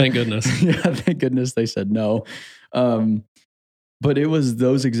now. Thank goodness. Yeah, thank goodness they said no. But it was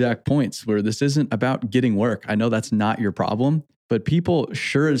those exact points where this isn't about getting work. I know that's not your problem, but people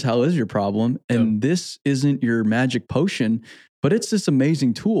sure as hell is your problem. And this isn't your magic potion, but it's this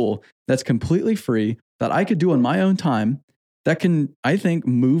amazing tool that's completely free that I could do on my own time that can, I think,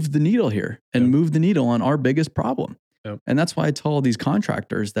 move the needle here and move the needle on our biggest problem. And that's why I tell all these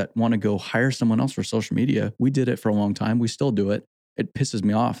contractors that want to go hire someone else for social media. We did it for a long time. We still do it. It pisses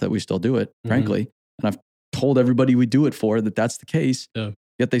me off that we still do it, frankly. And I've told everybody we do it for that that's the case.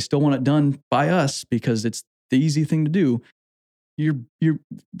 Yet they still want it done by us because it's the easy thing to do.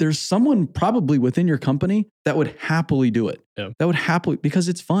 There's someone probably within your company that would happily do it. That would happily, because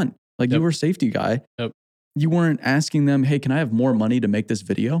it's fun. Like you were a safety guy. You weren't asking them, hey, can I have more money to make this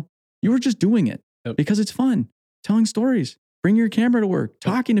video? You were just doing it because it's fun. Telling stories, bring your camera to work,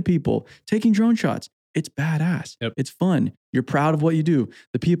 talking to people, taking drone shots. It's badass. It's fun. You're proud of what you do.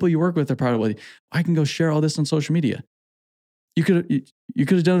 The people you work with are proud of what you do. I can go share all this on social media. You could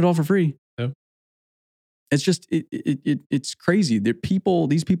have done it all for free. It's just, it's crazy. These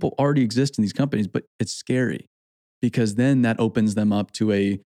people already exist in these companies, but it's scary because then that opens them up to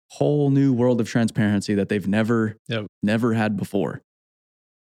a whole new world of transparency that they've never had before,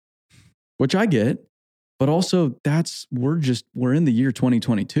 which I get. But also we're in the year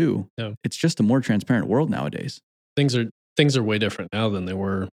 2022. It's just a more transparent world nowadays. Things are way different now than they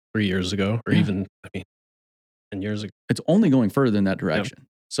were 3 years ago, or even 10 years ago. It's only going further in that direction.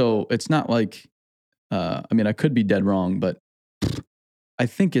 So it's not like, I could be dead wrong, but I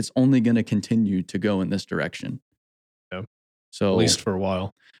think it's only going to continue to go in this direction. Yeah. So at least for a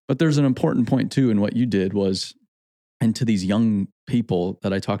while. But there's an important point too in what you did was, and to these young people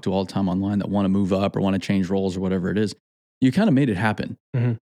that I talk to all the time online that want to move up or want to change roles or whatever it is, you kind of made it happen.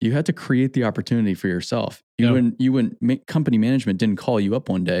 Mm-hmm. You had to create the opportunity for yourself. Company management didn't call you up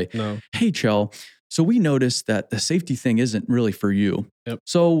one day. No. Hey, Chell, so we noticed that the safety thing isn't really for you. Yep.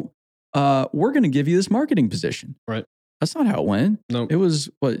 So we're going to give you this marketing position. Right. That's not how it went. No. It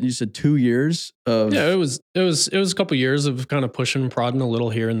was what you said, 2 years of. Yeah, it was a couple of years of kind of pushing and prodding a little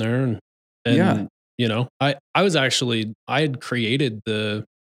here and there. And yeah. You know, I created the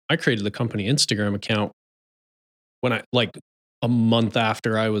company Instagram account when I like a month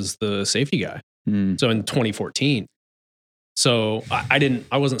after I was the safety guy. So in 2014. So I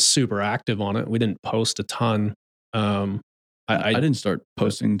wasn't super active on it. We didn't post a ton. I didn't start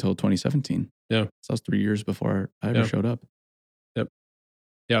posting until 2017. Yeah. So that was 3 years before I ever showed up. Yep.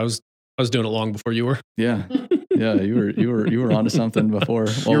 Yeah, I was doing it long before you were. Yeah. Yeah, you were onto something before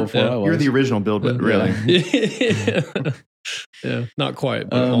I was. You're the original Build It, really. Yeah, not quite,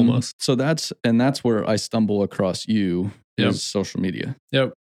 but almost. So that's where I stumble across you is social media.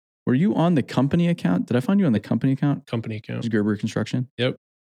 Yep. Were you on the company account? Did I find you on the company account? Company account. Gerber Construction. Yep.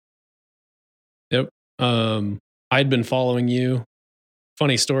 I'd been following you.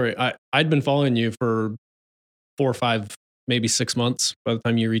 Funny story. I'd been following you for 4 or 5, maybe 6 months by the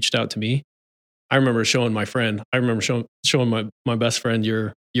time you reached out to me. I remember showing my friend. I remember showing my best friend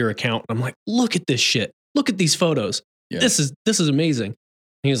your account. I'm like, look at this shit. Look at these photos. Yeah. This is amazing. And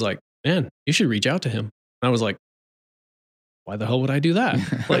he was like, man, you should reach out to him. And I was like, why the hell would I do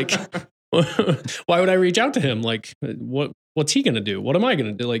that? Like, why would I reach out to him? Like, what's he gonna do? What am I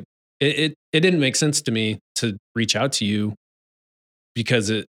gonna do? Like, it didn't make sense to me to reach out to you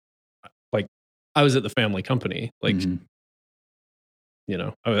because I was at the family company. Like, you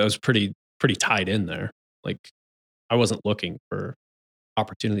know, I was pretty tied in there. Like, I wasn't looking for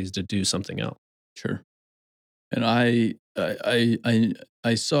opportunities to do something else. Sure. And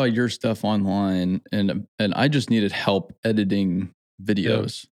I saw your stuff online, and I just needed help editing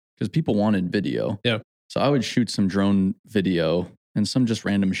videos because people wanted video. Yeah. So I would shoot some drone video and some just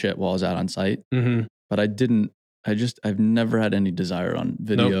random shit while I was out on site. Mm-hmm. But I've never had any desire on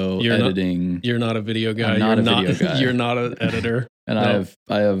video editing. You're not a video guy. I'm not a video guy. You're not an editor. And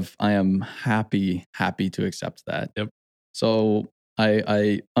I am happy to accept that. Yep. So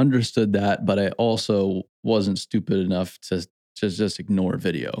I understood that, but I also wasn't stupid enough to just ignore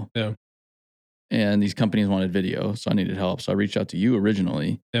video. Yeah. And these companies wanted video, so I needed help. So I reached out to you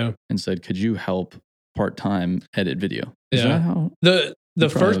originally and said, could you help part-time edit video? Is that how? The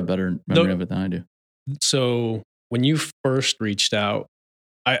first have a better memory of it than I do. So when you first reached out,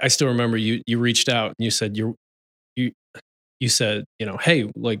 I still remember you reached out and you said you said, you know,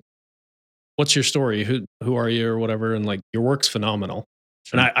 hey, like, what's your story? Who are you or whatever? And like, your work's phenomenal.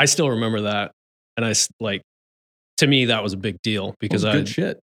 Sure. And I still remember that. And to me, that was a big deal because good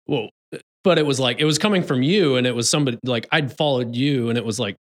shit. Well, but it was like, it was coming from you, and it was somebody like I'd followed you, and it was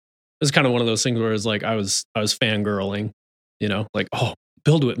like, it was kind of one of those things where it was like, I was fangirling, you know, like, oh,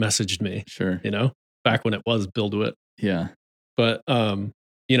 BuildWit messaged me. Sure. You know, back when it was BuildWit. Yeah. But,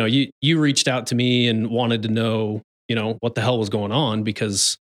 you know, you reached out to me and wanted to know, you know, what the hell was going on,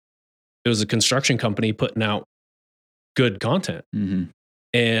 because it was a construction company putting out good content. Mm-hmm.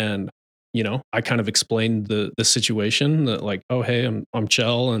 And, you know, I kind of explained the situation that like, oh, hey, I'm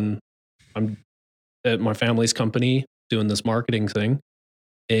Chell, and I'm at my family's company doing this marketing thing.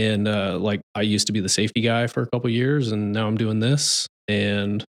 And like, I used to be the safety guy for a couple of years, and now I'm doing this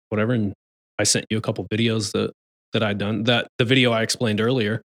and whatever. And I sent you a couple videos that I'd done. That the video I explained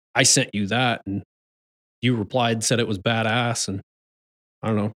earlier, I sent you that, and you replied, said it was badass. And I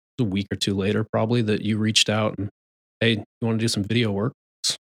don't know, a week or two later, probably, that you reached out and, hey, you want to do some video work?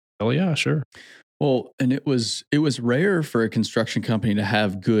 Hell yeah, sure. Well, and it was rare for a construction company to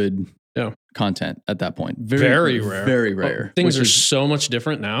have good content at that point. Very rare. Very rare. Things are so much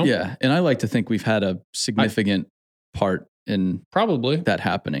different now. Yeah. And I like to think we've had a significant part in probably that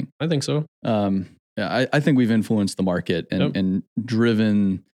happening. I think so. Yeah, I think we've influenced the market and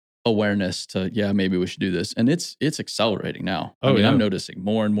driven awareness to, maybe we should do this. And it's accelerating now. I mean, I'm noticing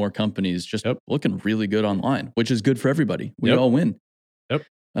more and more companies just looking really good online, which is good for everybody. We all win. Yep.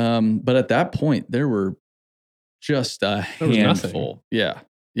 But at that point, there were just a handful. Yeah.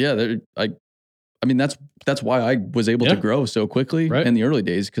 Yeah. I mean, that's why I was able to grow so quickly in the early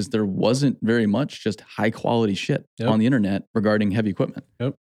days, because there wasn't very much just high quality shit on the internet regarding heavy equipment.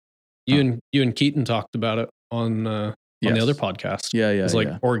 Yep. You and Keaton talked about it on the other podcast. Yeah. It's like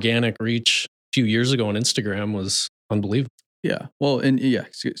organic reach a few years ago on Instagram was unbelievable. Yeah. Well, and yeah,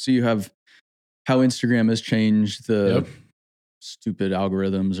 so you have how Instagram has changed the stupid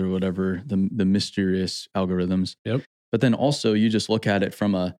algorithms or whatever, the mysterious algorithms. Yep. But then also you just look at it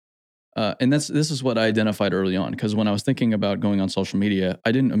from a, and this is what I identified early on, because when I was thinking about going on social media,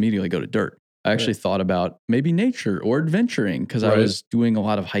 I didn't immediately go to dirt. I actually thought about maybe nature or adventuring, because I was doing a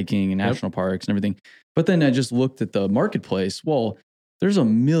lot of hiking and national parks and everything. But then I just looked at the marketplace. Well, there's a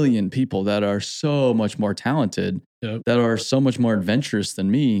million people that are so much more talented, that are so much more adventurous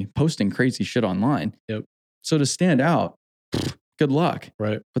than me, posting crazy shit online. So to stand out, good luck.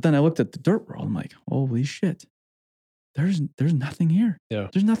 Right. But then I looked at the dirt world. I'm like, holy shit. There's nothing here. Yeah.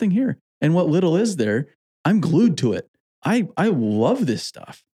 There's nothing here. And what little is there, I'm glued to it. I love this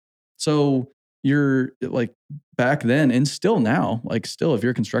stuff. So you're like back then and still now, like still if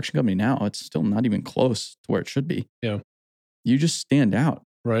you're a construction company now, it's still not even close to where it should be. Yeah. You just stand out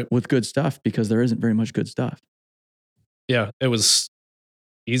with good stuff because there isn't very much good stuff. Yeah. It was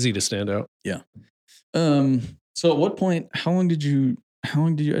easy to stand out. Yeah. So at what point, how long did you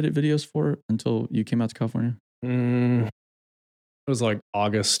edit videos for until you came out to California? It was like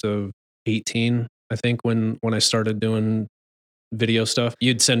August of 18, I think, when I started doing video stuff.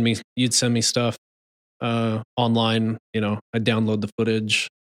 You'd send me stuff online. You know, I'd download the footage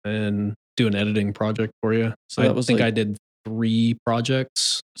and do an editing project for you. So I think I did 3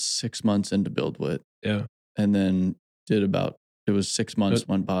 projects. 6 months into BuildWitt. Yeah. And then it was 6 months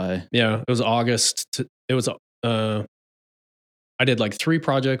went by. Yeah. It was August. I did like 3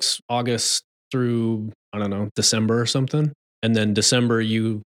 projects, August through, I don't know, December or something. And then December,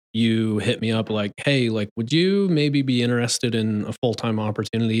 you hit me up like, hey, like, would you maybe be interested in a full-time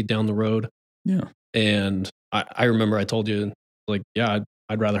opportunity down the road? Yeah. And I remember I told you, like, yeah,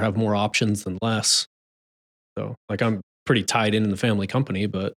 I'd rather have more options than less. So like, I'm pretty tied in the family company,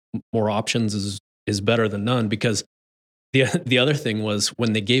 but more options is better than none, because the other thing was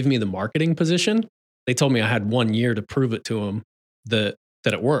when they gave me the marketing position, they told me I had 1 year to prove it to them that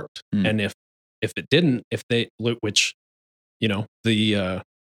it worked. And if it didn't, which, you know, the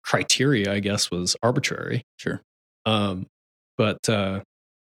criteria, I guess, was arbitrary. Sure. But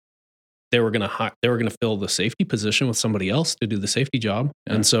they were gonna fill the safety position with somebody else to do the safety job.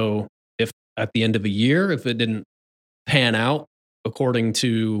 Yeah. And so if at the end of a year, if it didn't pan out according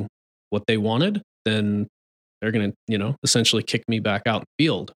to what they wanted, then they're gonna, you know, essentially kick me back out in the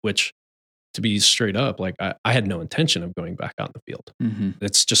field, which, to be straight up, like I had no intention of going back out in the field. Mm-hmm.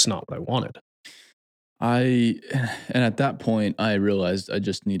 It's just not what I wanted. And at that point, I realized I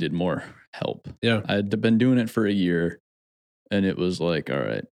just needed more help. Yeah. I'd been doing it for a year, and it was like, all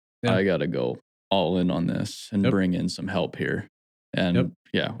right, I got to go all in on this and bring in some help here. And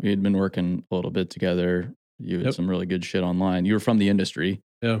yeah, we had been working a little bit together. You had some really good shit online. You were from the industry.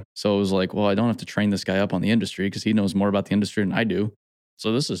 Yeah. So it was like, well, I don't have to train this guy up on the industry because he knows more about the industry than I do.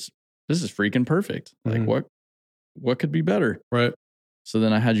 So this is freaking perfect. Mm-hmm. Like what could be better? Right. So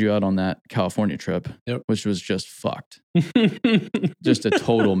then I had you out on that California trip, which was just fucked. Just a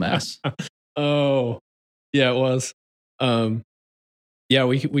total mess. Oh, yeah, it was. Yeah,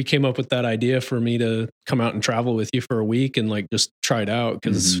 we came up with that idea for me to come out and travel with you for a week and like just try it out,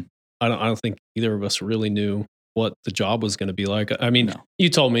 because I don't think either of us really knew what the job was going to be like. I mean, you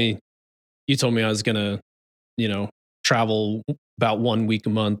told me I was going to, you know, travel about 1 week a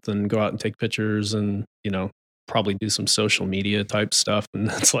month and go out and take pictures and, you know, probably do some social media type stuff. And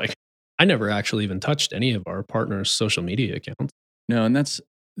that's like, I never actually even touched any of our partners' social media accounts. No, and that's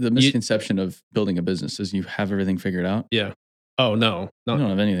the misconception of building a business, is you have everything figured out. Yeah. Oh, no. You don't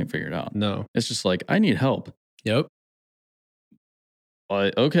have anything figured out. No. It's just like, I need help. Yep.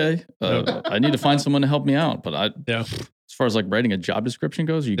 Okay. I need to find someone to help me out. But as far as like writing a job description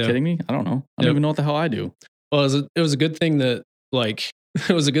goes, are you kidding me? I don't know. I don't even know what the hell I do. Well, it was a good thing that, like,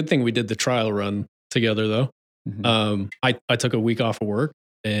 it was a good thing we did the trial run together, though. Mm-hmm. I took a week off of work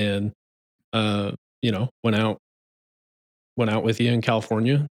and, you know, went out with you in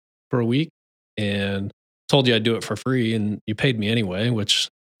California for a week and told you I'd do it for free, and you paid me anyway, which...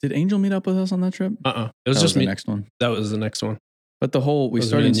 Did Angel meet up with us on that trip? It was just the next one. That was the next one. But we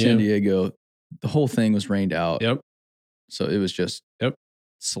started in San Diego. The whole thing was rained out. Yep. So it was just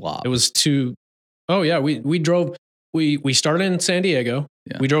slop. It was oh yeah, we drove, we started in San Diego.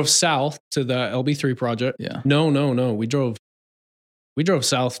 Yeah. We drove south to the LB3 project. Yeah. No. We drove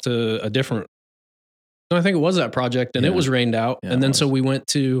south to a different, no, I think it was that project, and it was rained out. Yeah, and then so we went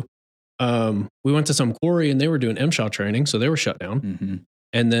to some quarry, and they were doing MSHA training, so they were shut down. Mm-hmm.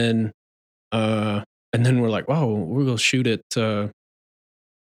 And then we're like, wow, we're going to shoot at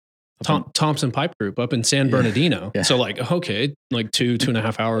Thompson Pipe Group up in San Bernardino. Yeah. So like, okay, like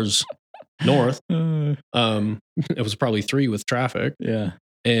 2.5 hours north. It was probably 3 with traffic. Yeah.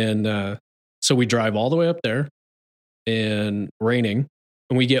 And so we drive all the way up there and raining.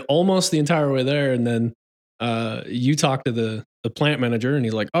 And we get almost the entire way there. And then you talk to the plant manager and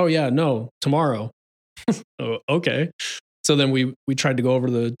he's like, oh yeah, no, tomorrow. Oh, okay. So then we tried to go over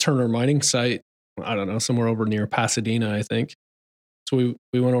to the Turner mining site. I don't know, somewhere over near Pasadena, I think. So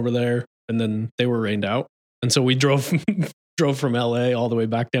we went over there and then they were rained out. And so we drove from LA all the way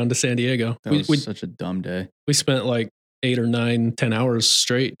back down to San Diego. That was such a dumb day. We spent like 8 or 9, 10 hours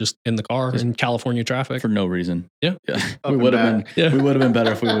straight just in the car in California traffic for no reason. Yeah. We would have been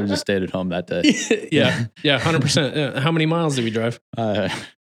better if we would have just stayed at home that day. Yeah. 100%. Yeah. How many miles did we drive?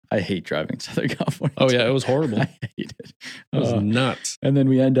 I hate driving Southern California. Oh yeah, it was horrible. I hate it. It was nuts. And then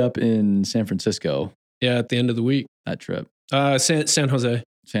we end up in San Francisco. Yeah, at the end of the week. That trip. San Jose.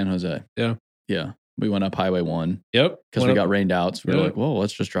 San Jose. Yeah. Yeah. We went up Highway 1. Yep. Because we got rained out. So we were like, whoa,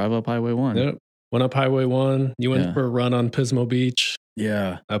 let's just drive up Highway 1. Yep. Went up Highway 1. You went for a run on Pismo Beach.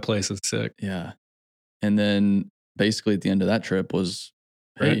 Yeah. That place is sick. Yeah. And then basically at the end of that trip was,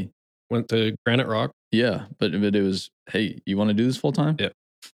 hey. Went to Granite Rock. Yeah. But it was, hey, you want to do this full time? Yeah.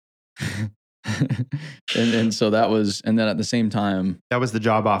 and so that was, and then at the same time, that was the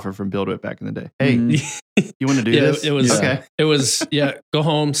job offer from BuildWit back in the day. Hey, you want to do this? It was okay. It was go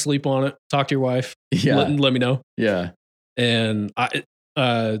home, sleep on it, talk to your wife. Yeah, let me know. Yeah, and I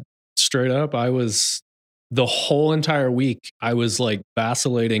straight up, I was the whole entire week. I was like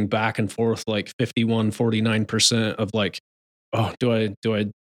vacillating back and forth, like 51-49% of like, oh, do I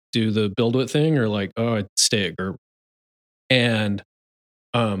do the BuildWit thing or like, oh, I stay at GURP, and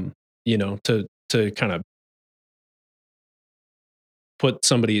to kind of put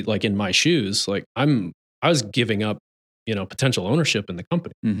somebody like in my shoes, like I was giving up, potential ownership in the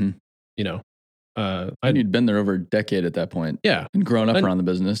company. Mm-hmm. And you'd been there over a decade at that point. Yeah. And grown up around the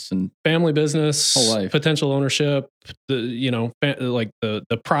business and family business, whole life. Potential ownership, like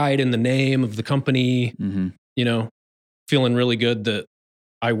the pride in the name of the company, feeling really good that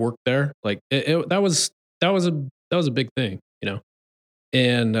I worked there. Like that was a big thing,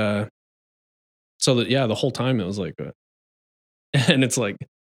 and so that, the whole time it was like, and it's like,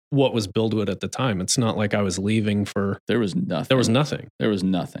 what was BuildWit at the time? It's not like I was leaving for. There was nothing. There was nothing. There was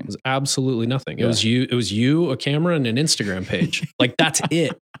nothing. It was absolutely nothing. Yeah. It was you, a camera, and an Instagram page. Like that's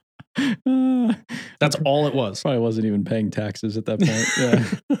it. That's all it was. Probably wasn't even paying taxes at that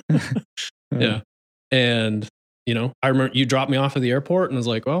point. Yeah. Yeah. And I remember you dropped me off at the airport and was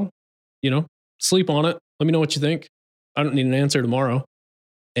like, well, sleep on it. Let me know what you think. I don't need an answer tomorrow.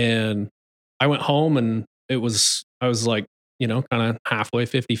 And I went home and I was like, kind of halfway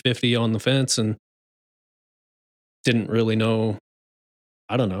 50-50 on the fence and didn't really know.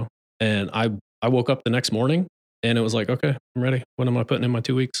 I don't know. And I woke up the next morning and it was like, okay, I'm ready. When am I putting in my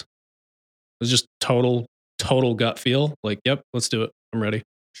 2 weeks? It was just total gut feel. Like, yep, let's do it. I'm ready.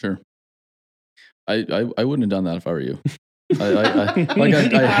 Sure. I wouldn't have done that if I were you.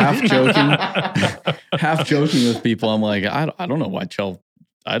 I half joking with people. I'm like, I don't know why Chell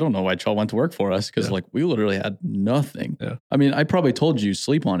went to work for us because like we literally had nothing. Yeah. I mean, I probably told you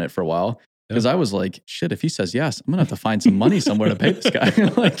sleep on it for a while because I was like, shit, if he says yes, I'm gonna have to find some money somewhere to pay this guy.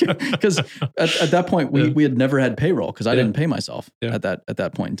 Like, because at that point we had never had payroll because I didn't pay myself at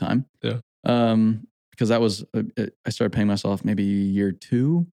that point in time. Yeah. Because that was I started paying myself maybe year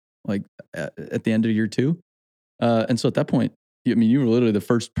 2, like at the end of year 2, and so at that point, I mean, you were literally the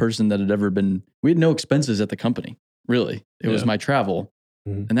first person that had ever been. We had no expenses at the company. Really, it was my travel.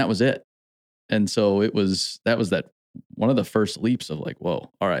 Mm-hmm. And that was it. And so that was one of the first leaps of like,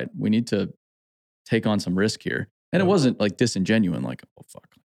 whoa, all right, we need to take on some risk here. And it wasn't like disingenuine, like, oh,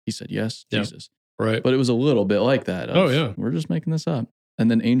 fuck. He said yes, Jesus. Right. But it was a little bit like that. Of, we're just making this up.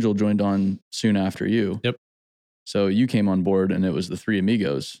 And then Angel joined on soon after you. Yep. So you came on board and it was the 3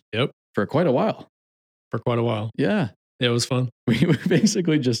 amigos. Yep. For quite a while. Yeah. Yeah, it was fun. We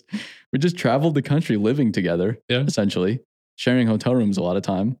basically just traveled the country living together, essentially. Sharing hotel rooms a lot of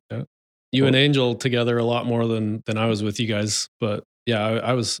time. Yeah. You and Angel together a lot more than I was with you guys. But yeah,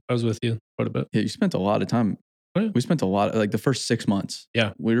 I was with you quite a bit. Yeah, you spent a lot of time. Oh, yeah. We spent a lot, like the first 6 months.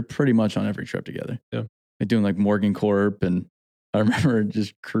 Yeah. We were pretty much on every trip together. Yeah. Like doing like Morgan Corp. And I remember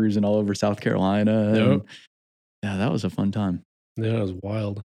just cruising all over South Carolina. Yep. And yeah, that was a fun time. Yeah, it was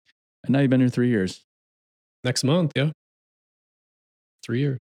wild. And now you've been here 3 years. Next month, yeah. 3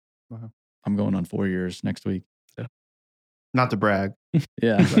 years. Wow. I'm going on 4 years next week. Not to brag.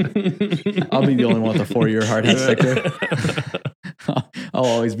 Yeah. I'll be the only one with a 4-year hard hat sticker. I'll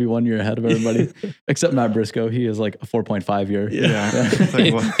always be 1 year ahead of everybody, except Matt Briscoe. He is like a 4.5 year.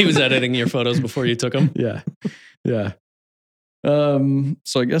 Yeah. He was editing your photos before you took them. Yeah. Yeah.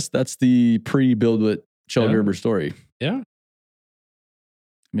 So I guess that's the pre-BuildWitt Kjell Gerber story. Yeah.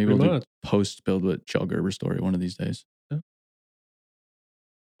 Maybe we'll do post-BuildWitt Kjell Gerber story one of these days. Yeah.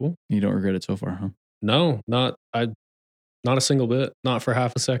 Cool. You don't regret it so far, huh? No, not a single bit. Not for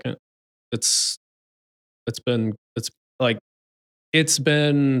half a second. It's been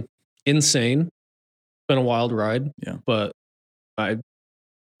insane. It's been a wild ride. Yeah. But I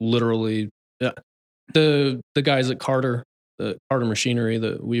literally, the guys at Carter Machinery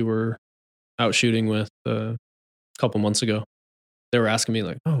that we were out shooting with a couple months ago, they were asking me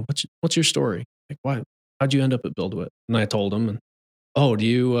like, "Oh, what's your story? Like, why? How'd you end up at BuildWitt?" And I told them, and "Oh, do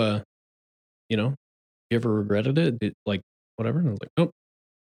you, you ever regretted it? Like, whatever?" And I was like, "Nope,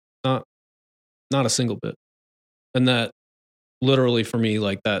 not a single bit." And that literally for me,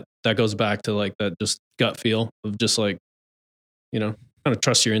 like that goes back to like that just gut feel of just like, kind of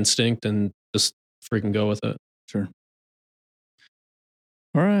trust your instinct and just freaking go with it. Sure.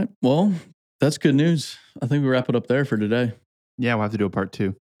 All right. Well, that's good news. I think we wrap it up there for today. Yeah, we'll have to do a part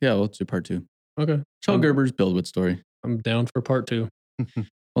 2. Yeah, let's do part 2. Okay. Kjell Gerber's BuildWitt story. I'm down for part 2.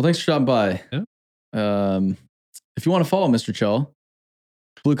 Well, thanks for stopping by. Yeah. If you want to follow Mr. Kjell,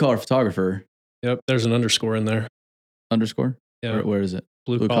 Blue Collar Photographer. Yep. There's an underscore in there. Underscore? Yeah. Where is it?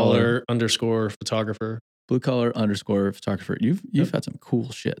 Blue collar underscore photographer. Blue Collar underscore photographer. You've had some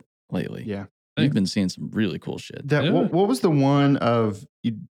cool shit lately. Yeah. You've been seeing some really cool shit. What was the one of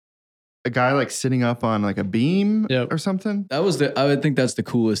a guy like sitting up on like a beam or something? I would think that's the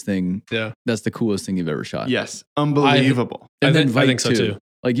coolest thing. Yeah. That's the coolest thing you've ever shot. Yes. Unbelievable. I think so too.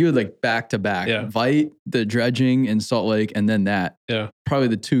 Like you would like back to back. Yeah. Vite, the dredging in Salt Lake, and then that. Yeah. Probably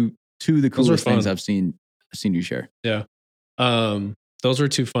the two the coolest things I've seen you share. Yeah. Those were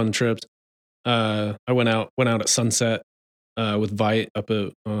 2 fun trips. I went out at sunset with Vite up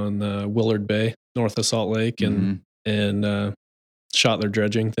on Willard Bay, north of Salt Lake, and shot their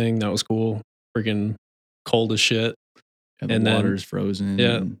dredging thing. That was cool. Freaking cold as shit. And the water's frozen.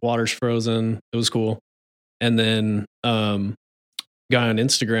 Yeah, water's frozen. It was cool. And then guy on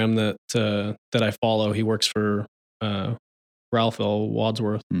Instagram that I follow, he works for Ralph L.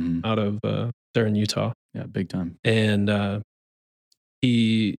 Wadsworth out of there in Utah. Yeah, big time. And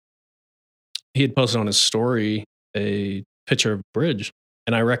he had posted on his story a picture of a bridge,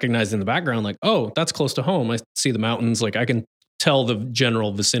 and I recognized in the background, like, oh, that's close to home. I see the mountains. Like I can tell the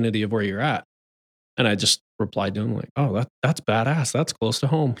general vicinity of where you're at. And I just replied to him like, oh, that's badass. That's close to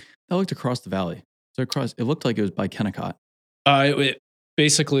home. I looked across the valley. So it looked like it was by Kennecott. It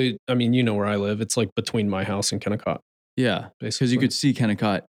basically, I mean, you know where I live. It's like between my house and Kennecott. Yeah, because you could see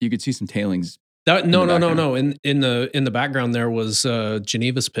Kennecott. You could see some tailings. No. In the background there was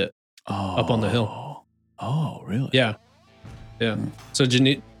Geneva's pit up on the hill. Oh, really? Yeah. So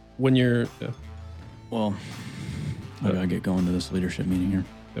when you're, well, I gotta get going to this leadership meeting here.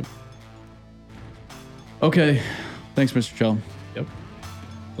 Yep. Okay, thanks, Mr. Kjell. Yep,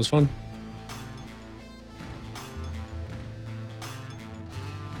 it was fun.